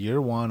just year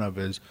one of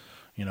his,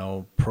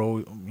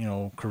 pro,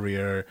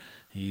 career.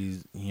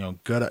 He's,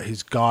 good.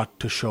 He's got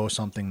to show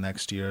something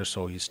next year,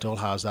 so he still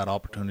has that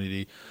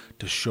opportunity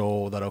to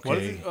show that.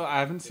 Okay, I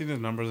haven't seen his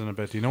numbers in a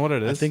bit. Do you know what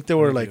it is? I think there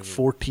were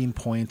 14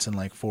 points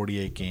in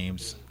 48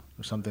 games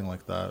or something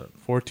like that.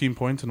 14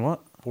 points in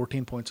what?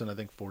 14 points in, I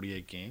think,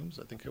 48 games,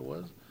 I think it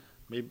was.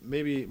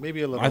 Maybe a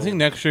little. I think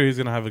next year he's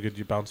going to have a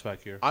good bounce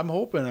back year. I'm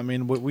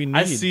hoping. What we need.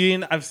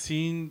 I've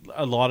seen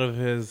a lot of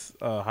his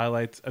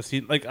highlights. I've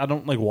seen, I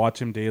don't watch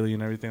him daily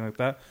and everything like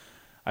that.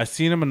 I've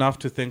seen him enough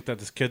to think that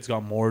this kid's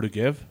got more to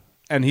give.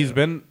 And he's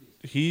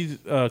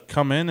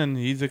come in and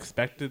he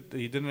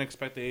didn't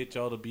expect the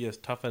AHL to be as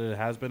tough as it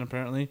has been,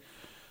 apparently.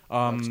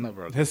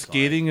 His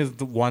skating is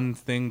the one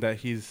thing that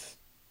he's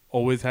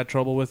always had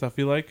trouble with, I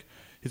feel like.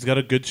 He's got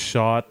a good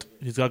shot.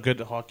 He's got good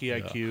hockey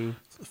IQ.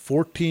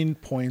 14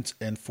 points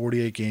in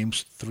 48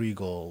 games, 3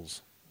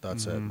 goals.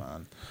 That's it,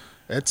 man.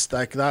 It's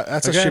like that.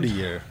 That's a shitty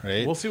year,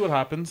 right? We'll see what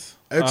happens.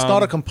 It's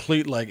not a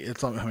complete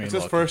It's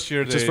his first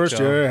year. It's his first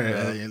year.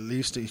 Yeah. At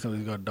least he's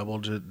got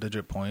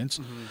double-digit points.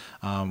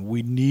 Mm-hmm.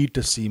 We need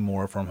to see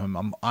more from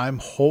him. I'm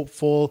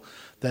hopeful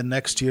that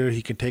next year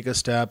he can take a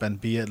step and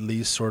be at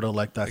least sort of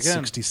like that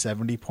 60,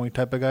 70 point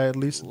type of guy. At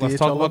least. Let's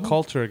talk about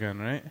culture again,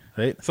 right?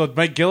 Right. So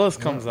Mike Gillis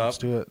comes up. Let's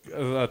do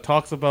it.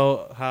 Talks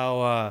about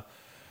how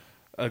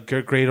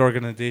great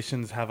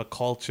organizations have a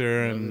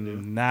culture,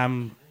 and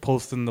Nam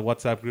posts in the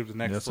WhatsApp group the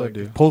next Yes, I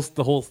do. post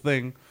the whole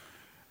thing,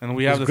 and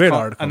we have this great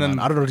article. And then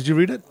I don't know. Did you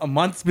read it?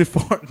 months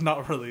before,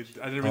 not really.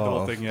 I didn't read the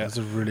whole thing yet. That's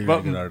a really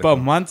but, good article.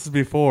 But months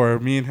before,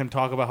 me and him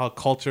talk about how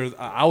culture.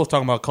 I was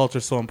talking about culture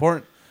is so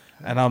important,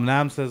 and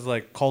Nam says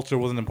like culture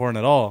wasn't important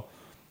at all,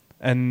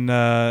 and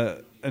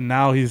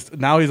now he's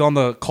on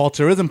the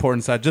culture is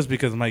important side just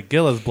because Mike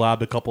Gill has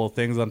blabbed a couple of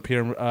things on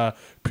Pierre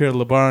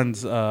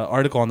LeBarn's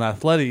article on the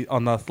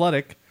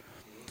Athletic,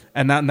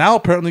 and now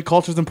apparently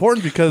culture is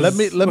important because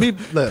let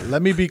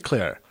me be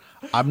clear.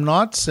 I'm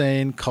not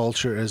saying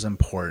culture is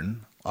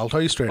important. I'll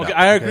tell you straight up.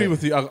 I agree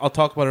with you. I'll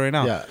talk about it right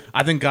now. Yeah.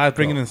 I think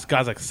bringing in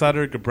guys like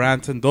Sutter,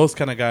 Gabranson, those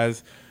kind of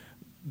guys,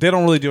 they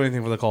don't really do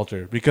anything for the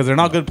culture because they're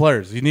not good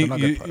players. You need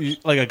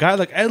like a guy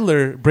like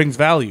Edler brings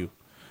value.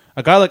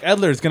 A guy like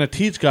Edler is going to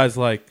teach guys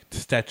like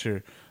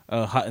Stetcher,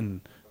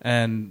 Hutton,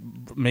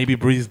 and maybe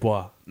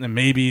Brisebois, and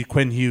maybe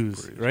Quinn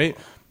Hughes, right?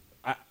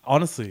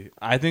 Honestly,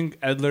 I think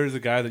Edler is a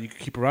guy that you can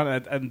keep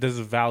around, and there's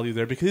a value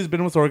there because he's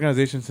been with the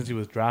organization since he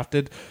was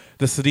drafted.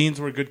 The Sedins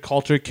were good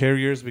culture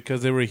carriers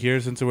because they were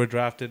here since they were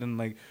drafted, and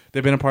like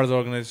they've been a part of the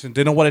organization.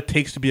 They know what it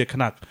takes to be a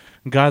Canuck.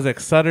 And guys like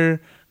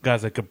Sutter,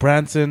 guys like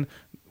Gabranson,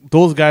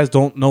 those guys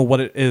don't know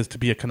what it is to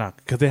be a Canuck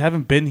because they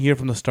haven't been here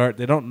from the start.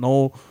 They don't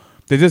know.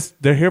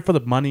 They're here for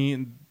the money.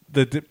 And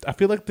I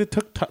feel like they've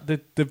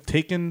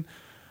taken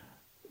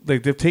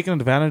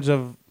advantage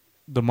of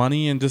the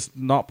money and just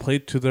not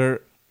played to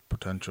their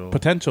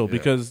potential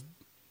because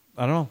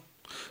I don't know.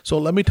 So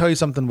let me tell you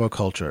something about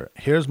culture.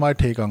 Here's my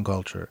take on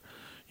culture.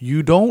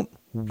 You don't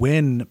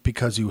win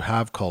because you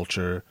have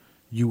culture.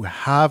 You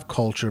have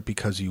culture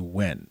because you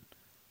win.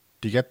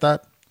 Do you get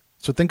that?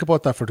 So think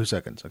about that for 2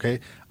 seconds,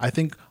 okay? I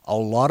think a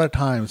lot of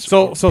times...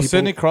 So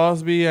Sidney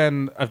Crosby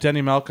and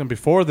Evgeny Malkin,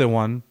 before they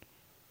won,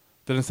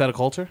 didn't set a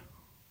culture?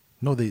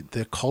 No,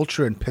 the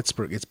culture in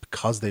Pittsburgh, it's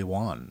because they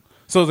won.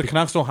 So the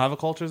Canucks don't have a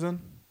culture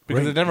then?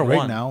 Because they never won.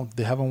 Right now,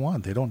 they haven't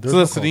won. They don't. So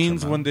the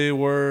Sedins, when they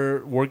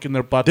were working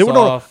their butts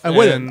off...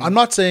 I'm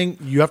not saying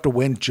you have to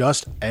win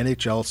just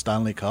NHL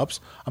Stanley Cups.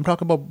 I'm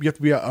talking about you have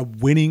to be a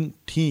winning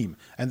team.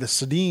 And the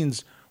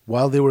Sedins,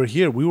 while they were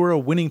here, we were a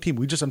winning team.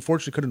 We just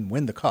unfortunately couldn't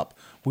win the cup.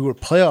 We were a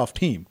playoff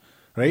team,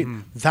 right?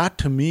 That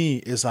to me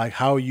is like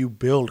how you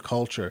build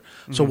culture.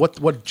 So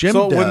what Jim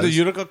does... So when the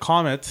Utica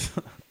Comets...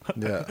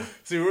 Yeah.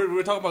 See,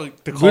 we're talking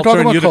about the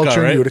culture in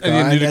Utica, right?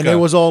 And it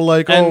was all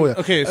like,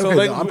 okay, so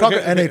like, I'm talking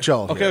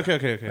NHL.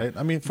 Okay. Right?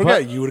 I mean,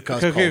 forget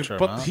Utica's culture.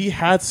 But he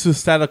had to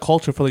set a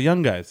culture for the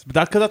young guys.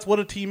 But that's what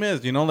a team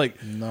is, you know.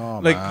 Like, no,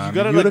 like man. you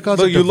gotta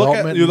Utica's you look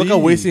at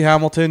Wasey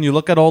Hamilton. You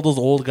look at all those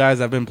old guys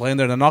that have been playing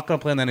there. They're not going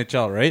to play in the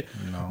NHL, right?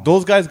 No.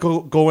 Those guys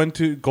go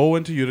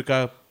into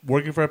Utica,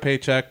 working for a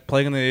paycheck,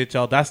 playing in the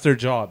AHL. That's their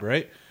job,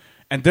 right?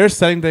 And they're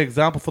setting the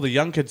example for the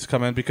young kids to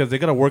come in because they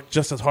got to work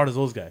just as hard as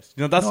those guys.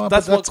 You know,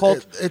 that's what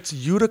culture. It's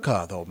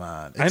Utica, though,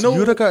 man. I know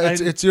Utica.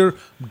 It's your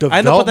development.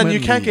 I know, but then you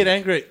can't get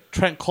angry at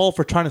Trent Cole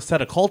for trying to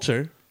set a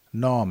culture.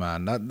 No,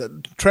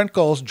 man. Trent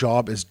Cole's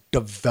job is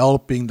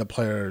developing the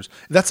players.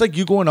 That's like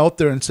you going out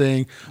there and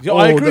saying,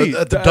 I agree.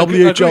 At the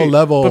WHL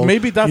level, but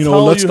maybe that's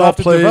how let's you not have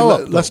to play.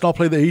 develop. Let's not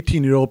play the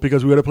 18-year-old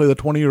because we got to play the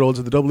 20-year-olds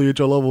at the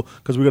WHL level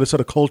because we got to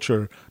set a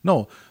culture.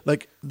 No,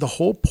 like the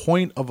whole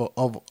point of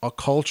a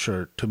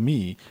culture to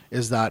me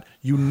is that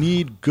you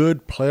need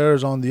good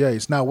players on the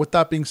ice. Now, with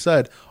that being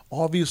said,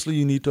 obviously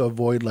you need to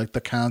avoid like the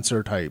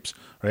cancer types,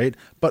 right?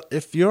 But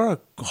if you're a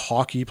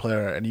hockey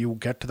player and you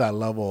get to that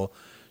level,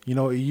 you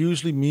know, it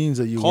usually means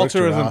that you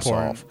culture work your is ass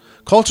important. off.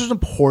 Culture is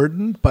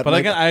important, but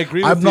like, again, I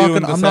agree with I'm you.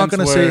 not going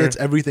to say it's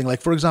everything.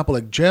 Like for example,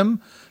 like Jim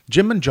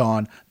and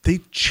John, they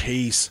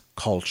chase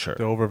culture.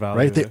 They overvalue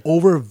right? it. They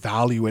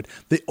overvalue it.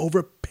 They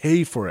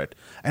overpay for it,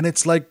 and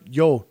it's like,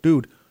 yo,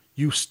 dude,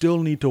 you still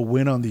need to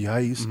win on the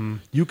ice. Mm-hmm.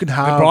 You can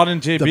have. They brought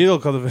in Jay Beagle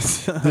because of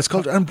his this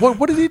culture. And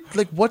what did he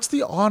like? What's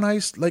the on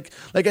ice like?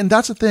 And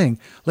that's the thing.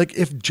 Like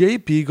if Jay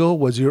Beagle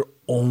was your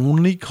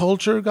only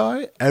culture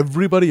guy,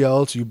 everybody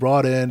else you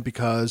brought in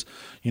because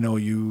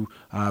you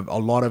have a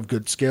lot of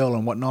good skill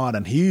and whatnot,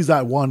 and he's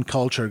that one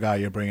culture guy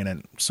you're bringing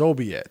in. So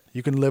be it.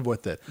 You can live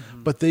with it.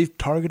 Mm-hmm. But they've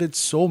targeted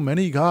so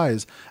many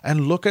guys,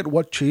 and look at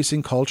what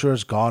chasing culture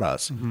has got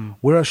us. Mm-hmm.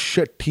 We're a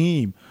shit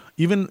team.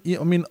 Even,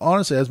 I mean,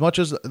 honestly, as much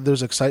as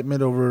there's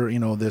excitement over,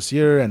 this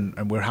year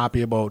and we're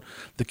happy about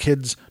the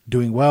kids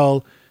doing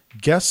well,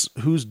 guess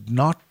who's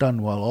not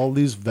done well? All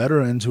these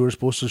veterans who are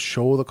supposed to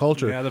show the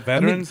culture. Yeah, the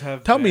veterans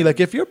have. Tell me, like,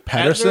 if you're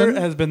Pedersen. Edler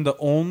has been the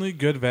only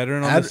good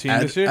veteran on this team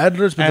this year.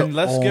 Edler's been and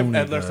let's give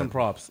Edler some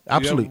props.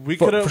 Absolutely. We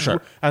could have, for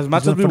sure. As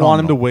much as we want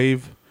him to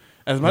wave,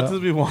 as much as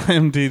we want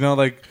him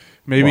to,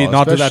 maybe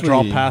not do that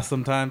draw pass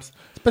sometimes.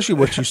 Especially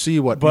what you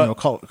see,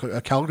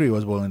 Calgary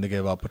was willing to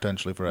give up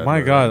potentially for Edler.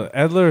 My God,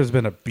 Edler has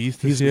been a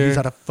beast this year. He's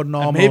had a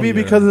phenomenal maybe year.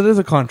 Because it is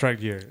a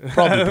contract year.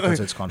 Probably because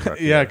it's contract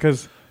year. Yeah,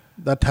 because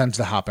that tends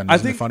to happen. I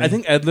think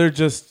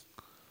Edler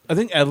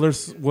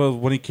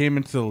when he came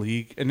into the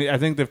league, and I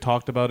think they've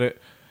talked about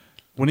it.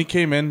 When he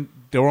came in,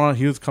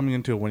 he was coming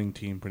into a winning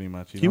team pretty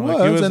much. He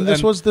was, and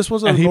this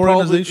was an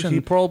organization.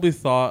 He probably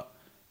thought,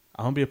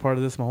 I'm gonna be a part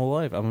of this my whole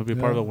life. I'm gonna be a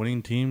part of a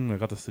winning team. I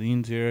got the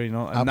Sedins here, you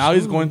know. And Absolutely. now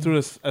he's going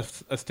through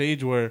a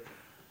stage where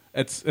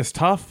it's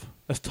tough.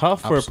 It's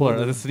tough for a player.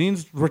 Like, the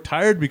Sedins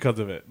retired because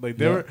of it. Like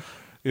they were,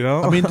 you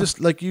know. I mean,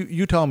 just like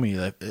you tell me,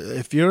 like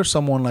if you're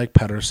someone like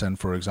Pettersson,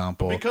 for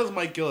example, because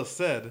Mike Gillis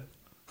said.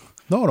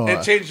 No,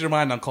 it changed your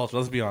mind on culture.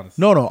 Let's be honest.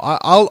 No,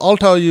 I'll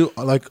tell you.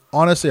 Like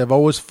honestly,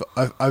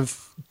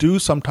 I've do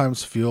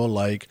sometimes feel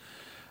like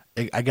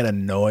I get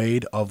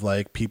annoyed of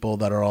like people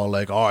that are all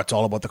like, oh, it's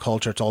all about the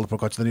culture, it's all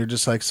about culture. Then you're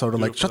just like sort of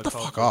like, shut the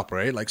fuck up,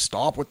 right? Like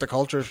stop with the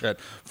culture shit.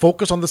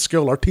 Focus on the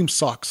skill. Our team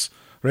sucks,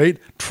 right?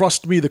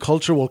 Trust me, the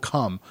culture will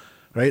come.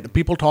 Right?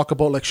 People talk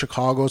about like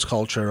Chicago's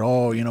culture.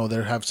 Oh, you know,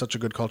 they have such a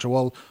good culture.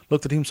 Well,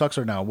 look, the team sucks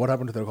right now. What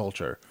happened to their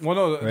culture? Well,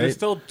 no, right? They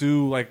still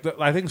do. Like,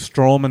 I think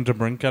Strome and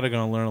DeBrincat are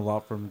going to learn a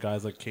lot from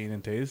guys like Kane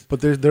and Taze.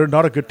 But they're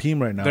not a good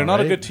team right now. They're not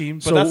a good team.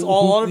 But so that's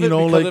all. A lot of it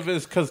because of it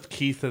is because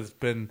Keith has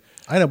been.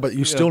 I know, but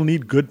you still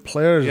need good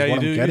players. Yeah, is what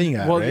I'm getting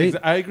at. Well, right?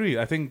 I agree.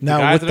 I think now,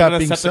 the guys with that are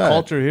going to set the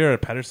culture here are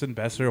Pettersson,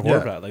 Besser,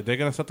 Horvat. Like they're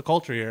going to set the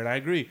culture here, and I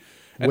agree.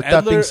 And with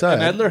that being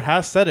said, and Edler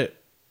has said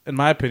it, in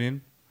my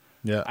opinion.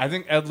 Yeah, I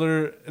think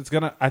Edler is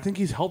gonna. I think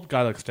he's helped a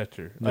guy like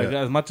Stetcher. Like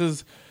as much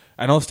as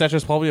I know,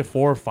 Stetcher's probably a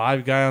 4 or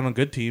 5 guy on a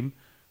good team,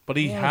 but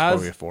he has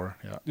probably a 4.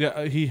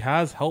 Yeah, he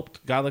has helped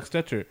a guy like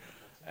Stetcher.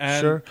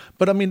 And sure,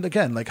 but I mean,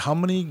 again, like how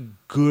many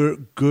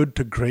good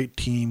to great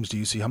teams do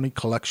you see? How many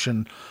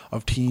collection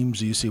of teams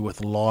do you see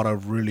with a lot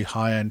of really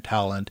high end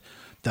talent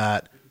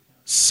that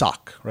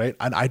suck, right?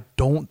 And I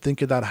don't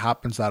think that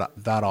happens that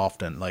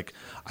often. Like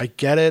I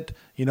get it,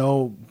 you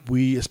know.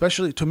 We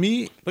especially to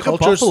me, look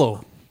cultures. At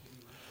Buffalo.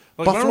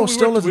 Like Buffalo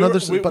still is another,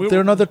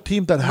 they're another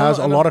team that has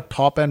a lot of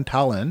top end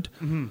talent,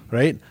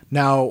 right?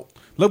 Now,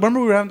 look, remember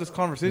we were having this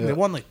conversation. They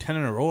won like 10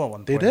 in a row at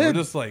one point. They did.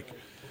 We're just like,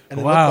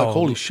 and wow, like,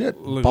 holy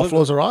shit,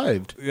 Buffalo's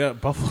arrived. Yeah,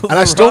 Buffalo's and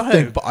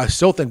arrived. I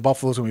still think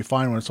Buffalo's gonna be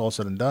fine when it's all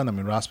said and done. I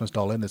mean, Rasmus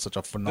Dahlin is such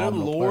a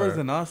phenomenal player. They're lower player.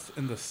 than us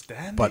in the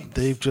standings, but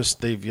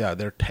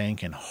they're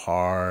tanking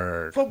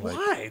hard. But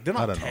why? They're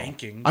not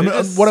tanking. I mean,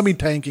 what I mean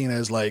tanking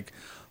is like.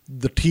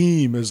 The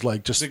team is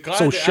like just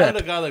so shit. They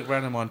added a guy like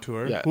Brandon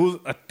Montour, who's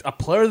a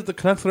player that the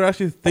Canucks are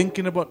actually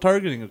thinking about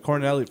targeting,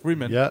 according to Elliot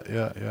Freeman.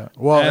 Yeah.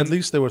 Well, at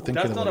least they were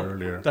thinking about it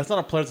earlier. That's not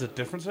a player that's a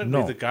difference.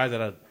 No. He's a guy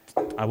that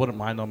I wouldn't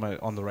mind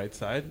on the right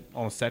side,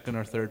 on a second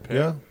or third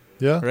pair.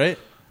 Yeah. Right?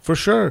 For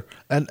sure.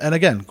 And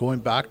again, going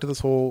back to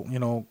this whole, you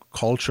know,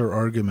 culture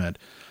argument,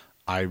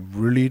 I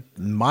really,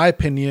 in my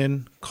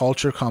opinion,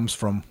 culture comes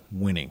from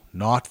winning,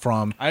 not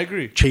from I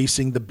agree.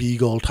 Chasing the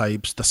Beagle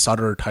types, the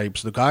Sutter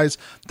types, the guys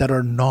that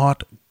are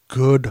not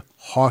good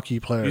hockey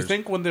players. You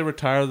think when they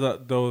retire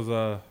those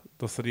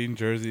Sedin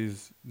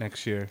jerseys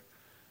next year,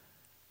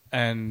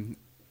 and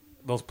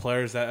those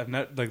players that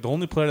have like the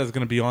only player that's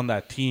going to be on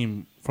that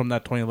team from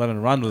that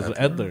 2011 run was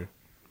Edler,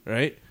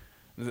 right?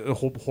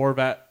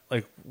 Horvat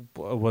like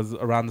was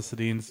around the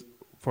Sedins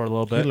for a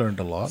little bit. He learned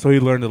a lot. So he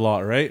learned a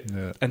lot, right?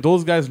 Yeah. And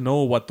those guys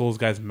know what those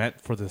guys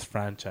meant for this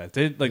franchise.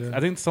 They I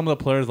think some of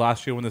the players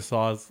last year when they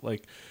saw us,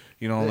 like,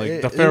 you know,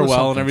 like the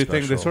farewell and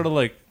everything, they sort of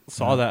like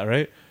saw that,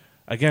 right?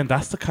 Again,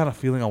 that's the kind of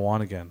feeling I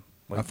want again.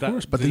 Like of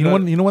course, but you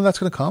know when that's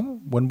going to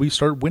come? When we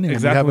start winning.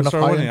 Exactly. And we have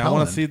enough high-end talent. I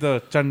want to see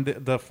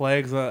the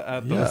flags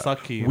at the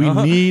Saki. We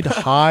need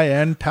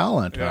high-end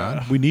talent,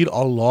 man. We need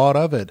a lot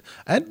of it.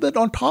 And then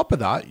on top of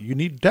that, you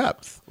need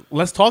depth.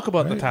 Let's talk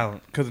about the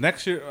talent. Because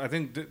next year, I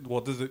think, this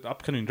is the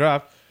upcoming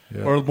draft,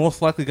 we're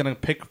most likely going to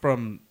pick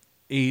from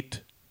 8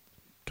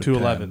 to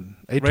 11.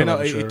 8 right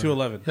now, 8 to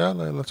 11. Yeah,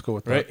 let's go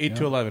with that. Right, 8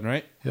 to 11,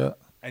 right? Yeah.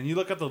 And you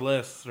look at the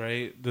list,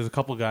 right? There's a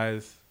couple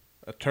guys.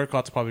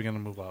 Turcotte's probably going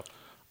to move up.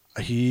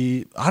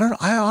 I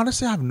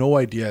honestly have no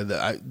idea.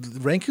 The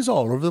rankings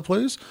all over the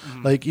place.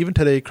 Like even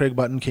today, Craig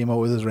Button came out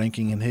with his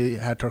ranking, and he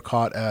had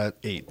Turcotte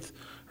at 8th,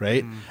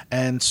 right?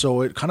 And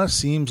so it kind of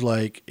seems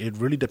like it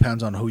really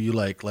depends on who you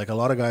like. Like a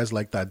lot of guys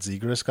like that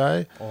Zegras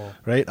guy,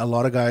 right? A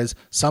lot of guys.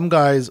 Some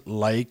guys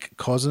like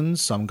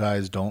Cousins. Some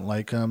guys don't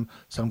like him.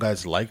 Some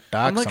guys like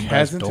Dak. I'm like some guys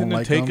hesitant don't to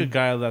like take him. a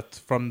guy that's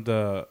from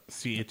the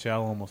CHL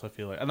almost. I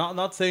feel like I'm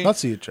not saying not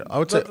CHL. I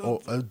would say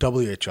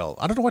WHL.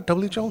 I don't know what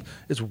WHL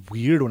is.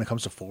 Weird when it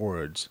comes to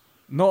forwards.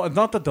 No, it's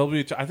not the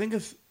WHL. I think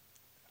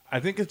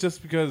it's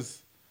just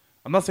because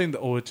I'm not saying the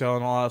OHL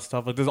and all that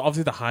stuff. Like, there's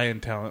obviously the high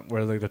end talent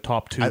where like the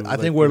top two. I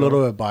think we're a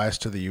little bit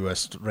biased to the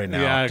U.S. right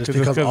now, just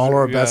because all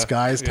our best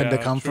guys tend to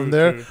come from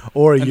there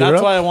or and Europe.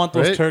 That's why I want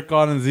those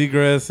Turcotte and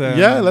Zegras.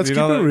 And, let's keep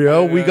it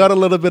real. We got a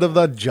little bit of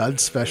that Judd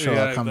special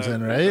that comes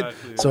in, right?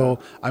 Exactly, so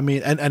I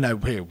mean, and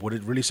hey, would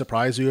it really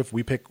surprise you if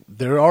we pick?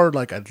 There are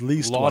like at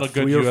least a lot of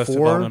good 3 or US 4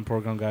 development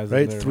program guys,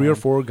 right? In there, 3 or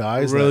 4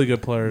 guys, really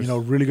good players. You know,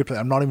 really good players.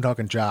 I'm not even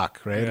talking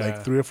Jack, right?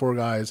 Like 3 or 4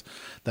 guys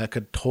that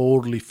could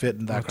totally fit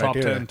in that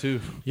criteria. Top 10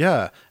 too. Yeah.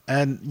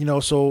 And, you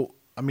know, so,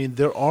 I mean,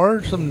 there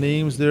are some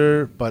names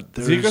there, but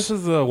there's... Zegras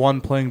is the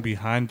one playing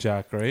behind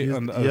Jack, right?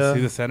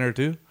 He's a center,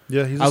 too?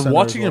 Yeah, he's a I was center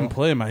watching as well. him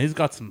play, man. He's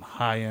got some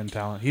high-end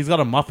talent. He's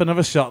got a muffin of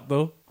a shot,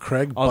 though.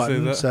 Craig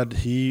Button said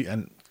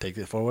and take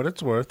it for what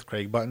it's worth,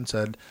 Craig Button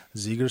said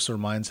Zegras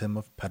reminds him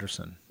of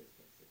Pettersson.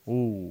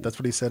 Ooh. That's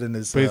what he said in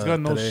his... But he's got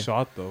no today.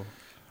 shot, though.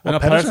 Well,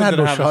 Pedersen had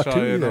didn't no have shot a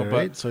too you know, either,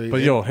 right? So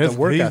but yo, the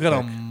work he's got a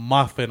ethic.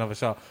 muffin of a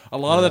shot. A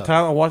lot of the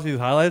time I watch these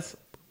highlights,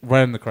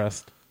 right in the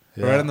crest,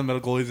 Yeah. right in the middle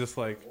goal. He's just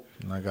like,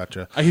 I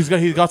gotcha. he's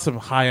got some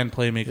high end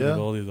playmaking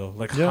ability though,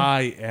 like Yeah.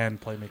 high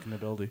end playmaking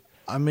ability.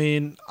 I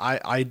mean,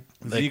 I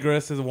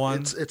Zegras is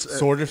one.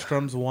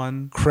 Soderstrom's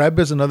one. Krebs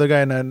is another guy,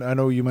 and I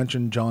know you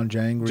mentioned John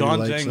Jang. Really John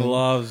likes Jang him,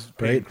 loves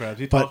Peyton right? Krebs.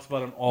 He But talks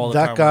about him all the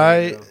time. that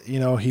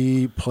guy,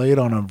 he played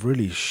on a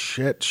really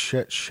shit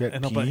I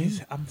know, but team.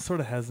 I'm sort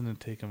of hesitant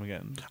to take him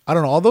again. I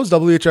don't know. All those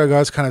WHL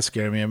guys kind of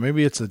scare me, and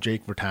maybe it's a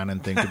Jake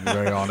Virtanen thing. To be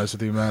very honest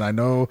with you, man, I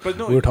know But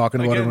no, we were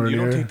talking about again, him earlier.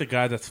 You don't take the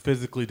guy that's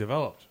physically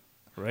developed,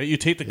 right? You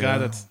take the guy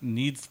that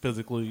needs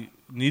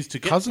to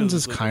get. Cousins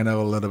is physically. kind of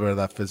a little bit of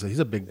that physical. He's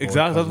a big boy.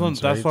 Exactly. Cousins,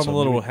 That's why I'm a So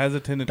little maybe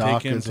hesitant to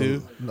Doc take him is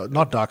too.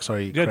 not Doc.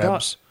 Sorry, Yeah, Doc.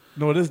 Krebs.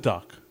 No, it is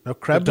Doc. No,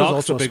 Krebs is Doc's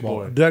also a big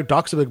small. boy.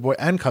 Doc's a big boy,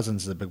 and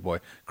Cousins is a big boy.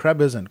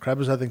 Krebs isn't.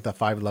 Krebs is, I think, the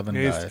 5'11"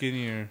 Yeah, he's guy,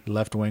 skinnier.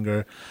 left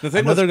winger. The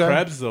thing Another with guy,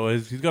 Krebs though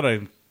is he's got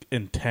an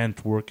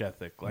intense work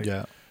ethic. Like,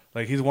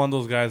 like he's one of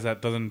those guys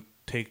that doesn't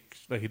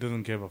he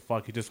doesn't give a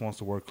fuck. He just wants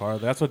to work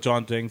hard. That's what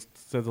John Jang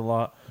says a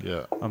lot.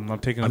 Yeah, I'm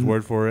taking his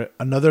word for it.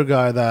 Another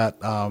guy that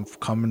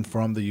coming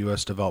from the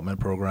U.S. development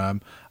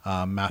program,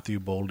 Matthew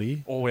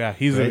Boldy. Oh yeah,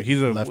 he's Right?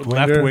 a Left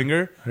left winger,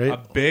 winger, right?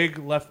 a big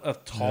a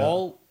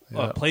tall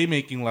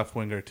playmaking left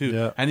winger too,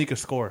 Yeah. and he can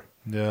score.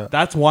 Yeah,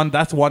 That's one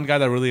guy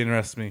that really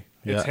interests me.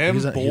 It's him,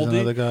 he's Boldy.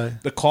 another guy.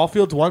 The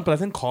Caulfield's one, but I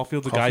think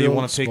Caulfield's a guy you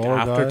want to take smaller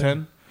after guy.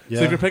 10. So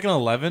Yeah. if you're picking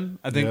 11,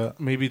 I think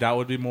maybe that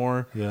would be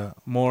more of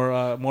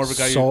a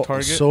guy you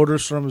target.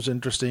 Soderstrom is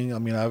interesting. I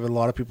mean, I have a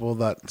lot of people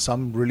that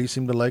some really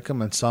seem to like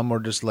him, and some are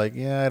just like,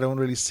 I don't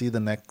really see the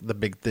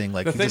big thing.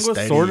 Like The thing he's with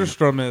steady.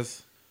 Soderstrom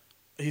is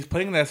he's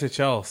playing in the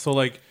SHL, so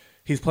like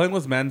he's playing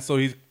with men, so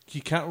he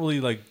can't really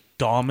like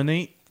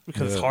dominate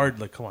because it's hard.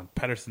 Like, come on,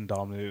 Pedersen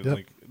dominated. Yep.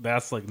 Like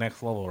that's like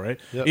next level, right?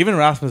 Yep. Even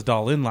Rasmus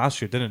Dahlin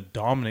last year didn't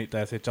dominate the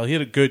SHL. He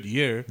had a good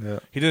year. Yeah.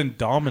 He didn't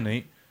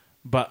dominate,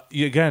 but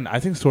again, I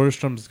think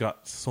Soderstrom's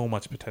got so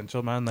much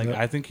potential, man. Like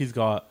I think he has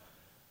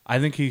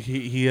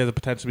the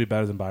potential to be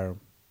better than Byram.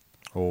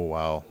 Oh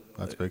wow,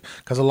 that's big.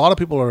 Because a lot of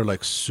people are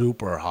like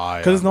super high.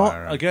 Because it's on not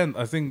Byron. again.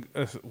 I think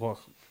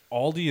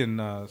Aldi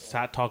and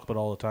Sat talk about it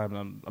all the time.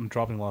 And I'm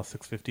dropping a lot of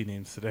 650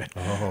 names today.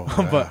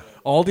 Oh, but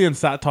Aldi and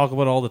Sat talk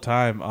about it all the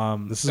time.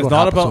 This is it's what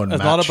not happens about. when It's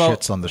Matt not about.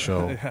 shits on the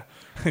show. Yeah,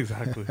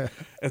 exactly.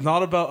 It's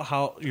not about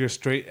how your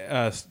straight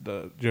head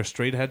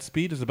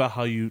speed. It's about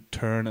how you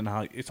turn and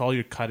how it's all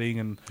your cutting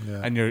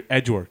and your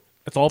edge work.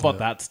 It's all about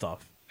that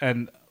stuff.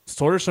 And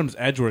Soderstrom's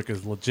edge work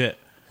is legit.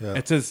 Yeah.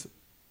 It's his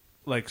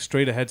like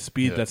straight ahead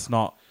speed that's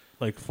not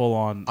like full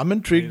on. I'm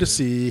intrigued to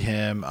see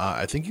him.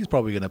 I think he's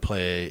probably going to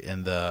play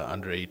in the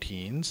under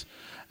 18s,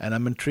 and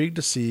I'm intrigued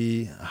to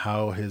see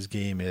how his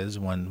game is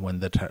when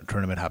the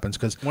tournament happens.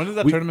 Because when does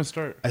that tournament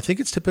start? I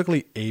think it's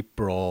typically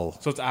April.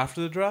 So it's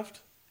after the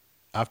draft.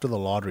 After the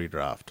lottery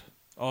draft.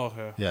 Oh,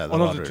 okay. Yeah,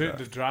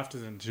 the draft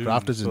is in June.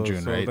 Draft is in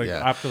June, right? Like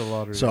yeah. after the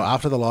lottery. So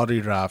after the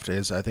lottery draft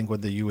is, I think,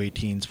 when the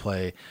U18s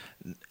play.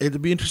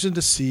 It'd be interesting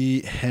to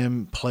see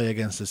him play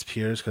against his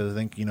peers because I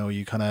think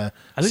you kind of.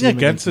 I think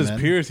against his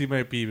peers he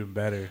might be even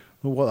better.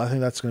 Well, I think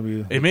that's going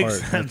to be. It makes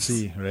part. sense. Let's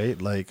see,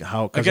 right? Like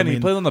how again he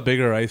played on the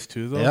bigger ice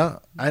too, though. Yeah,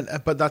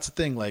 but that's the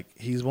thing. Like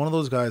he's one of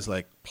those guys.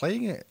 Like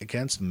playing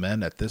against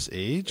men at this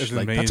age, it's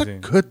like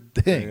amazing. that's a good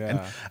thing.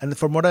 Yeah. And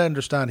from what I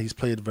understand, he's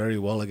played very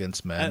well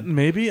against men. And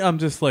maybe I'm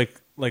just like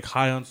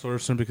high on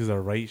Soderstrom because of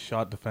a right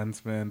shot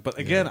defenseman. But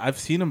again, I've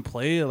seen him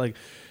play. Like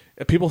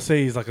people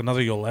say he's like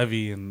another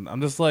Yolevi, and I'm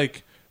just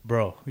like,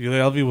 bro,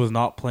 Yolevi was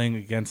not playing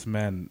against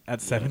men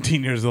at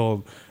 17 years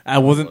old. I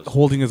wasn't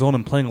holding his own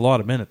and playing a lot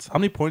of minutes. How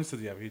many points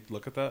did he have? You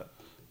look at that.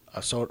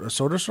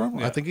 Soderstrom?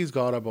 Yeah. I think he's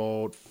got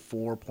about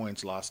 4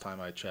 points last time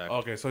I checked.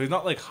 Okay, so he's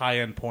not like high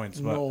end points.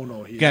 But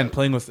No. Again,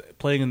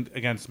 playing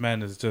against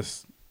men is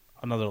just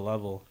another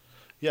level.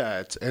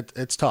 Yeah,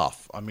 it's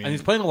tough. I mean, And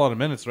he's playing a lot of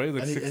minutes, right?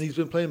 Like and he's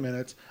been playing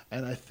minutes.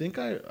 And I think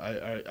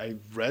I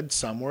read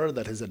somewhere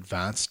that his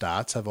advanced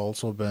stats have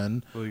also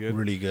been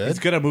really good. He's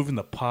good at moving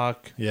the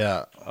puck.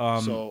 Yeah.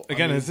 So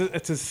again,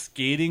 it's his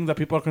skating that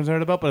people are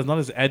concerned about, but it's not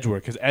his edge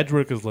work. His edge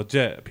work is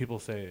legit. People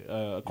say,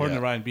 according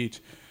to Ryan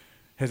Beach,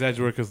 his edge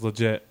work is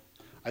legit.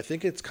 I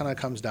think it kind of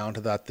comes down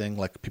to that thing.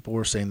 Like people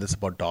were saying this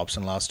about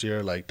Dobson last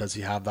year. Like, does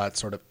he have that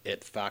sort of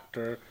it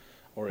factor?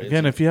 Or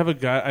again, if you have a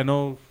guy, I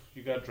know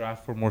you got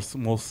draft for more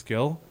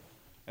skill,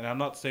 and I'm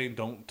not saying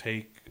don't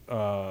take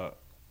a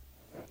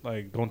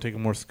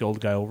more skilled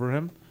guy over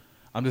him.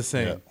 I'm just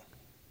saying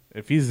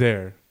if he's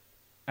there,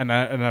 and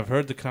I've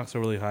heard the Canucks are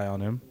really high on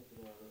him.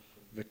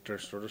 Victor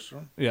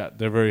Soderstrom? Yeah,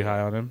 they're very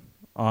high on him.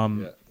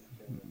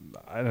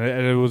 And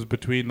it was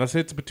between, let's say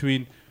it's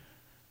between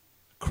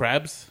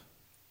Krebs,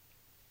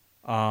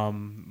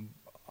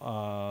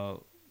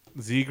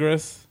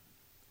 Zegras,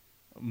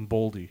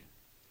 Boldy,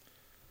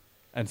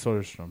 and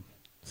Soderstrom.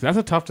 So that's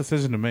a tough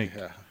decision to make.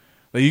 Yeah.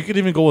 Like you could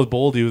even go with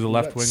Boldy, who's a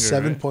left winger.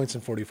 7 right? points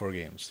in 44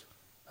 games.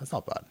 That's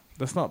not bad.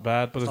 That's not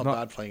bad, but it's not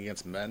bad playing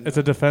against men. It's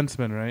a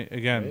defenseman, right?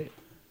 Again, Right.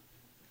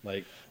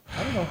 Like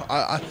I don't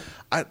know.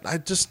 I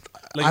just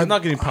like he's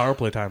not getting power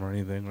play time or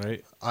anything,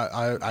 right?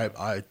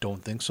 I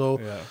don't think so.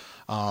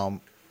 Yeah.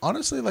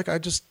 Honestly, like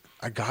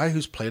a guy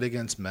who's played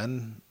against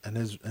men in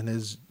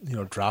his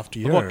draft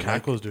year. Look what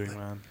Kako's doing,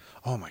 man.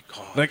 Oh my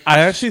god! Like I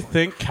actually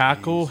think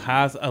Kako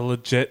has a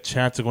legit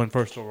chance of going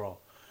first overall,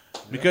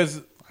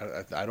 because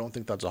I don't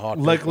think that's a hot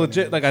like pick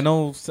legit. Like I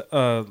know.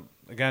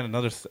 Again,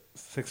 another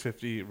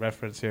 650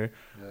 reference here.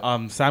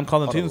 Sam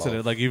Collins said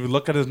it. Like, if you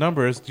look at his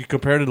numbers, you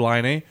compare him to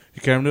Line A,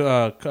 you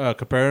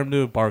compare him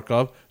to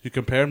Barkov, you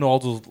compare him to all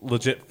those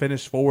legit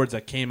Finnish forwards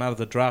that came out of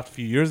the draft a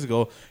few years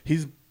ago.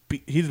 He's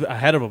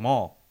ahead of them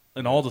all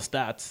in all the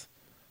stats,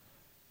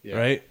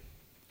 right?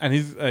 And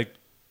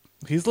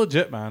he's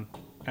legit, man.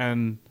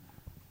 And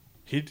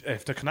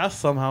if the Canucks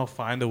somehow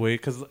find a way,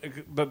 because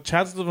the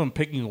chances of him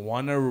picking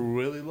one are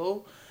really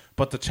low.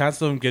 But the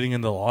chances of them getting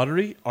in the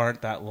lottery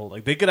aren't that low.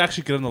 Like they could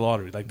actually get in the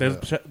lottery. Like there's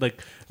they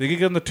could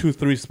get in the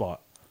 2-3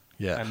 spot.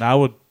 Yeah, and I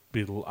would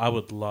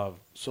love.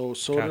 So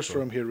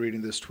Soderstrom here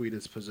reading this tweet.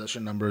 His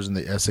possession numbers in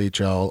the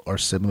SHL are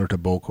similar to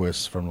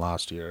Boquist from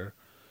last year.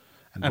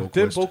 And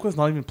did Boquist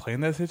not even play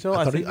in the SHL?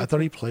 I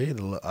thought he played.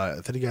 I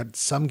thought he had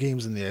some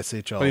games in the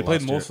SHL. But he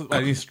played most of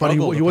he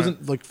struggled. But he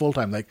wasn't like full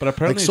time. Like, but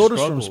apparently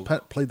Soderstrom's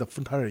played the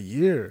entire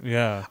year.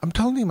 Yeah, I'm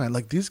telling you, man.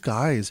 Like these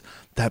guys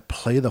that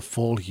play the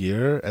full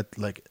year at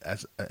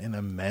in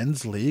a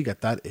men's league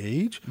at that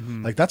age,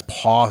 like that's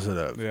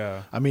positive.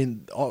 Yeah, I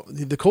mean,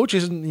 the coach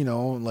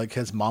isn't like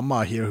his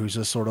mama here who's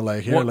just sort of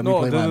like here. Let me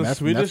play my nephew. The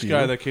Swedish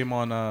guy that came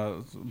on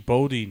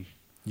Bodin.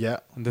 Yeah.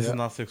 And this is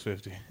not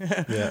 650.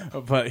 Yeah.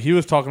 But he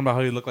was talking about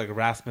how he looked like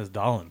Rasmus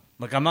Dahlin.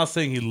 Like, I'm not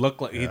saying he looked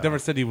like... He never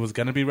said he was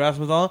going to be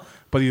Rasmus Dahlin,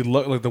 but he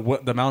looked like the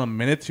amount of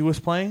minutes he was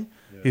playing.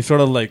 Yeah. He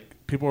sort of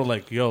like... People were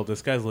like, yo,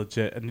 this guy's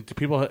legit. And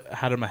people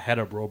had him ahead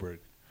of Broberg.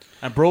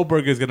 And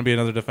Broberg is going to be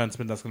another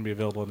defenseman that's going to be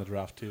available in the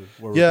draft, too.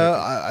 Yeah,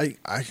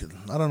 I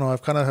don't know.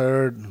 I've kind of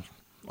heard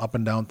up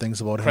and down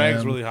things about him.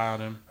 Craig's really high on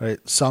him. Right.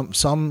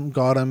 Some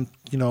got him,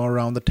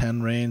 around the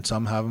 10 range.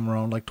 Some have him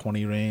around like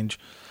 20 range.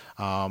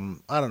 I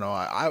don't know.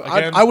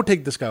 I would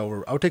take this guy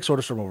over. I would take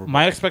Soderstrom over.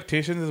 My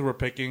expectation is we're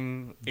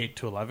picking 8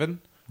 to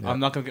 11. Yeah. I'm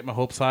not going to get my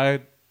hopes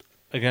high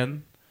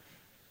again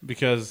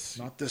because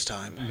not this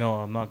time. No,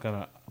 I'm not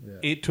gonna.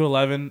 8 to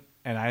 11,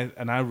 and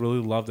I really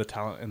love the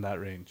talent in that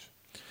range.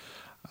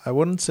 I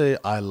wouldn't say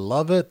I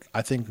love it.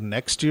 I think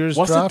next year's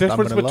What's draft, the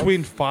difference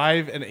between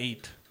 5 and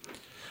 8?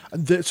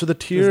 So the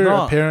tier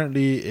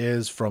apparently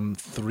is from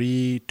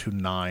 3 to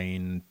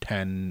 9,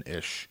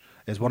 10-ish.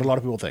 Is what a lot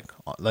of people think.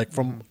 Like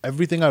from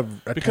everything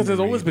I've because there's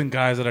always been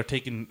guys that are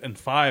taken in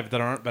 5 that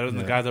aren't better than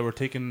the guys that were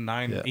taken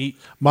 9, 8.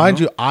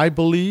 Mind you, I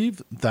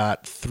believe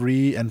that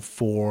 3 and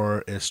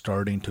 4 is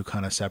starting to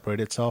kind of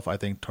separate itself. I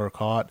think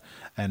Turcotte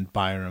and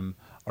Byram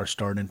are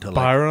starting to.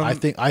 Byram,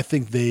 I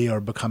think they are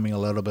becoming a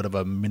little bit of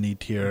a mini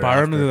tier.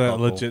 Byram is a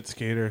legit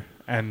skater,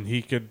 and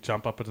he could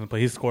jump up into the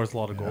play. He scores a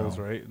lot of goals,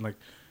 right? And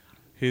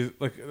he's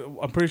like,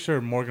 I'm pretty sure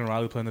Morgan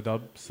Riley playing the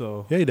dub,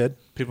 so yeah, he did.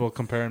 People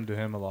compare him to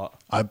him a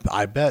lot.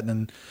 I bet,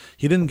 and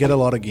he didn't get a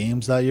lot of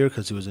games that year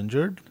because he was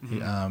injured.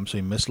 So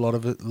he missed a lot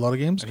of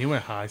games. And he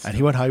went high.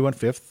 He went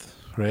 5th,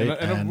 right?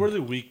 And a really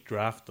weak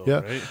draft,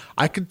 though, right?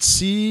 I could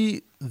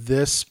see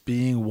this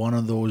being one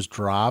of those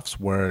drafts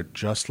where,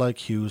 just like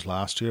Hughes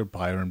last year,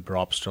 Byron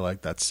drops to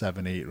like that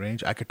 7-8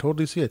 range. I could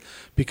totally see it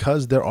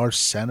because there are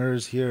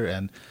centers here,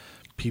 and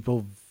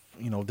people.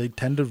 They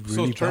tend to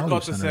really value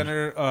Turcotte's a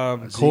center,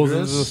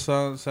 Cousins is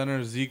a center,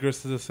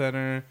 Zegras is a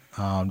center,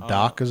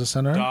 Doc is a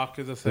center.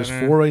 There's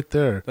 4 right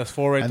there. That's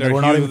 4 right and there.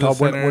 We're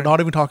not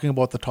even talking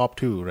about the top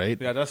 2, right?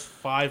 Yeah, that's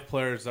 5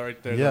 players right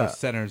there. Yeah,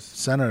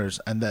 centers.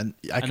 And then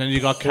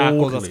you got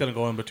Kako that's going to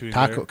go in between.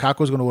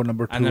 Kako's going to go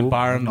number 2, and then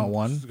Byron not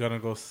 1. Going to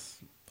go.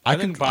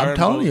 I'm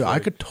telling you, I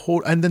could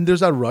totally. And then there's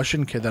that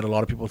Russian kid that a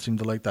lot of people seem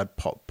to like. That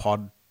Paul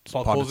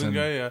Kozin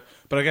guy, yeah.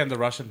 But again, the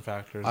Russian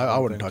factor. I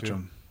wouldn't touch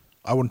him.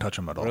 I wouldn't touch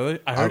him at all. Really?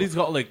 I heard he's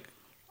got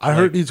I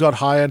heard he's got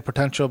high end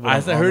potential. But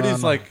I heard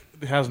he's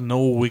has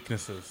no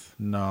weaknesses.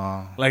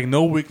 No,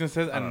 no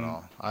weaknesses. And I don't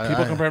know.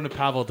 People compare him to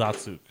Pavel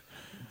Datsyuk.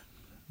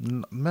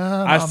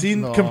 Man, I've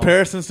seen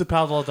comparisons to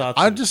Pavel Datsyuk.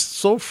 I'm just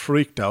so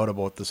freaked out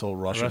about this whole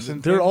Russian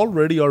there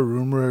already are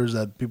rumors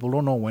that people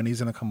don't know when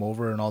he's going to come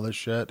over and all this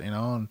shit,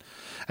 and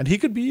he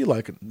could be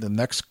like the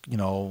next,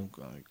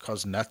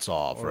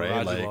 Kuznetsov,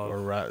 right?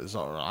 Or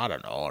I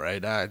don't know, right?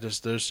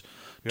 There's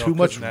too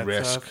much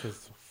risk.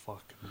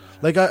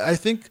 I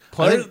think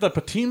players, the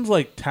teams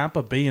like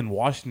Tampa Bay and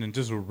Washington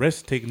just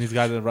risk taking these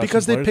guys in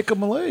because they pick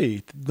them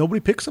away. Nobody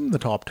picks them in the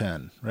top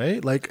 10,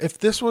 right? Like if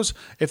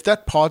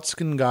that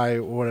Podskin guy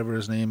or whatever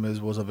his name is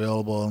was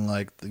available in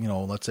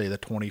let's say the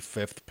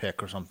 25th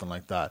pick or something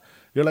like that,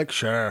 you're like,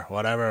 sure,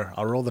 whatever,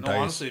 I'll roll the dice.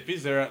 Honestly, if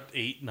he's there at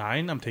 8,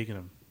 9, I'm taking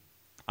him.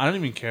 I don't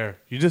even care.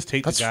 You just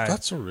take the guy.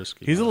 That's so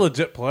risky. He's a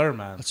legit player,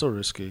 man. That's so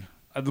risky.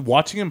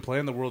 Watching him play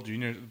in the World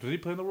Juniors. Did he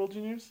play in the World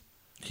Juniors?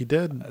 He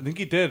did. I think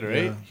he did,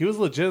 right? Yeah. He was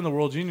legit in the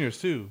World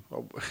Juniors too.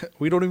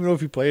 We don't even know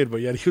if he played,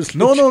 but yeah, he was.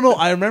 No.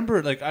 I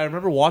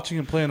remember watching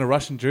him play in a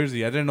Russian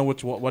jersey. I didn't know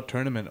what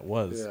tournament it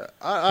was. Yeah,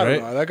 I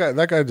don't know.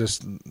 That guy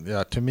just,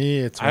 to me,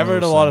 it's. I've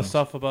heard a lot of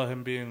stuff about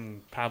him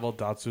being Pavel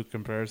Datsyuk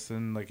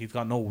comparison. Like, he's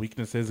got no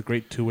weaknesses. A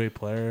great two-way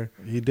player.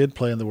 He did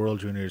play in the World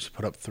Juniors. He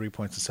put up 3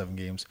 points in 7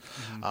 games.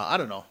 I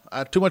don't know.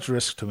 Too much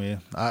risk to me.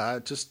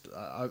 It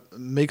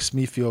makes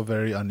me feel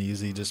very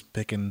uneasy just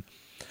picking.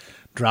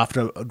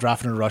 Drafting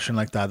a Russian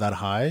like that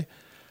high,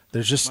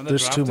 there's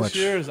too much. This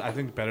year is, I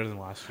think, better than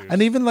last year.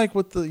 And even like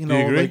with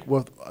the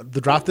with the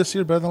draft this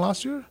year better than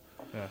last year.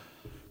 Yeah,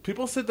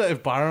 people said that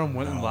if Byram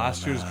went in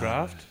last year's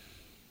draft,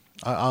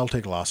 I'll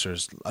take last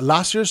year's.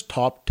 Last year's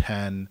top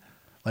 10.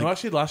 Like, no,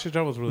 actually, last year's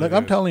draft was really like good.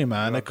 I'm telling you,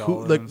 man.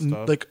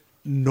 Like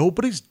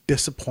nobody's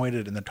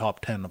disappointed in the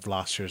top 10 of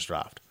last year's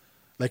draft.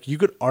 Like, you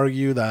could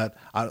argue that.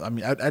 I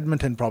mean,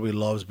 Edmonton probably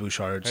loves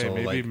Bouchard. Hey, so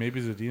maybe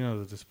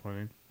Zadina is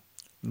disappointing.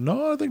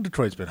 No, I think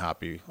Detroit's been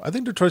happy.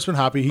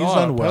 He's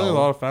done well. well. A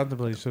lot of fans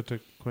believe so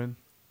took Quinn.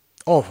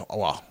 Oh,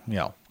 well,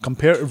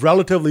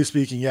 relatively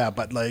speaking, yeah.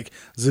 But, like,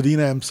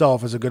 Zadina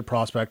himself is a good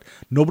prospect.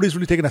 Nobody's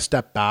really taken a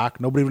step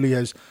back. Nobody really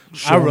has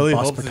shown I really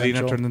bust hope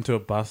potential. Zadina turned into a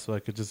bust so I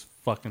could just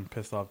fucking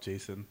piss off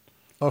Jason.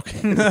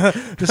 Okay.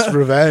 Just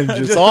revenge.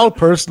 It's all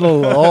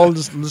personal. All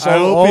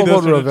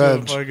about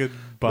revenge.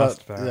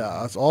 Bust,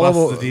 yeah, it's all bust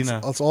about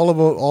Zadina. it's all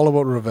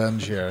about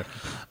revenge here.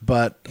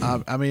 But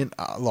I mean,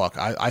 look,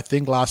 I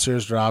think last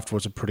year's draft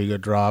was a pretty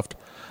good draft.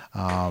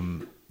 So I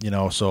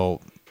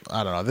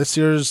don't know. This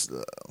year's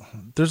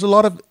there's a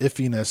lot of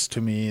iffiness to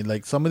me.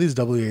 Like, some of these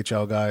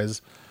WHL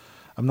guys,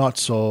 I'm not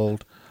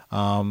sold.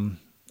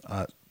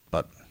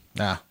 But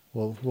yeah,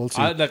 we'll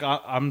see.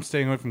 I'm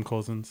staying away from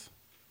Cousins.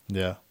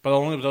 Yeah, but the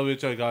only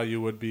WHL guy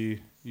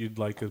you'd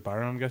like is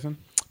Byram, I'm guessing.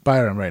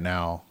 Byram right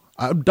now.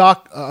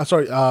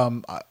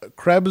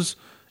 Krebs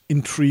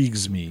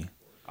intrigues me.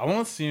 I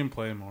want to see him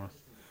play more.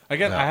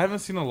 Again, I haven't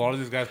seen a lot of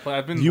these guys play.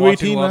 I've been U18,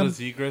 watching a lot man. of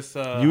Zegras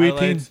U18.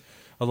 highlights,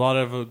 a lot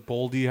of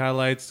Boldy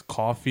highlights,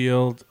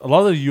 Caulfield, a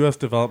lot of the U.S.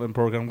 development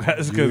program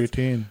guys.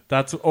 U18.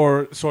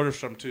 Or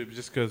Soderstrom too,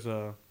 just because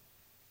I'm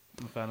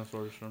a fan of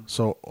Soderstrom.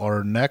 So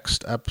our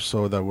next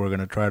episode that we're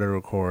going to try to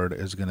record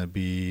is going to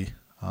be,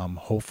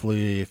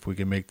 hopefully, if we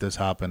can make this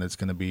happen, it's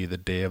going to be the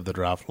day of the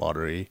draft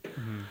lottery.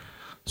 Mm-hmm.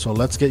 So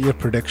let's get your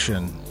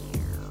prediction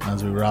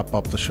as we wrap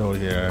up the show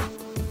here.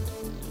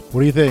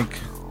 What do you think?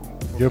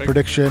 Your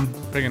prediction?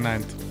 Picking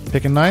 9th.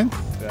 Picking 9th?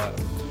 Yeah.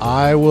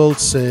 I will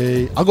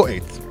say I'll go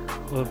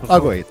 8th. I'll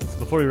go 8th.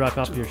 Before we wrap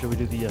up here, should we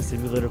do the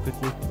simulator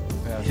quickly?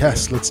 Yeah,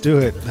 yes, let's do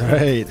it. All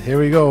right, here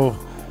we go.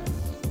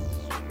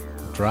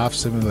 Draft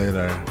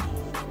simulator.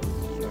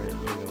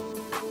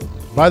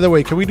 By the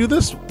way, can we do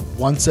this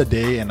once a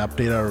day and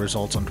update our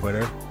results on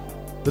Twitter?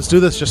 Let's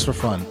do this just for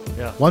fun.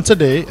 Yeah. Once a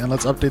day, and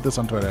let's update this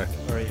on Twitter.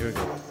 All right, here we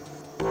go.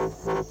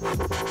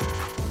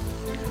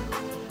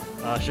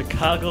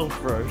 Chicago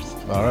first.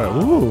 All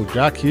right. Ooh,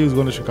 Jack Hughes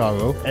going to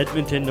Chicago.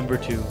 Edmonton number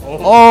 2.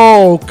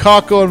 Oh,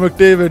 Kako and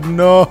McDavid.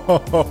 No.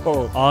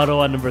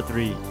 Ottawa number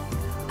 3.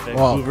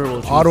 Vancouver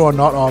will choose. Ottawa,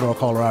 not Ottawa,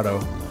 Colorado.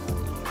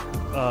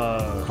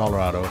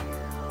 Colorado.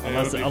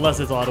 Unless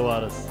it's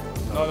Ottawa.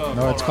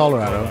 No, it's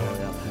Colorado.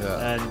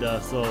 Yeah. And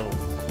so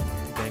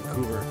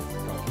Vancouver.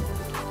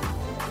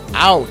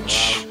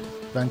 Ouch. Wow.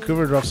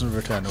 Vancouver drops in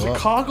Virtanen.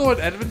 Chicago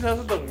and Edmonton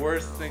is the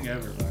worst thing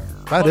ever, man.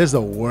 That is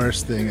the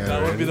worst thing ever.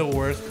 That would be the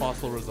worst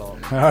possible result.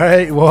 All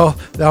right. Well,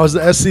 that was the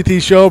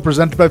SCT show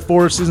presented by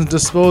Four Seasons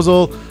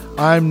Disposal.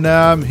 I'm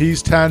Nam.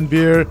 He's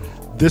Tanbir.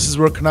 This is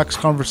where Canucks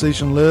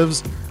Conversation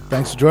lives.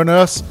 Thanks for joining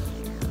us.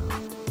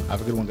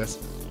 Have a good one, guys.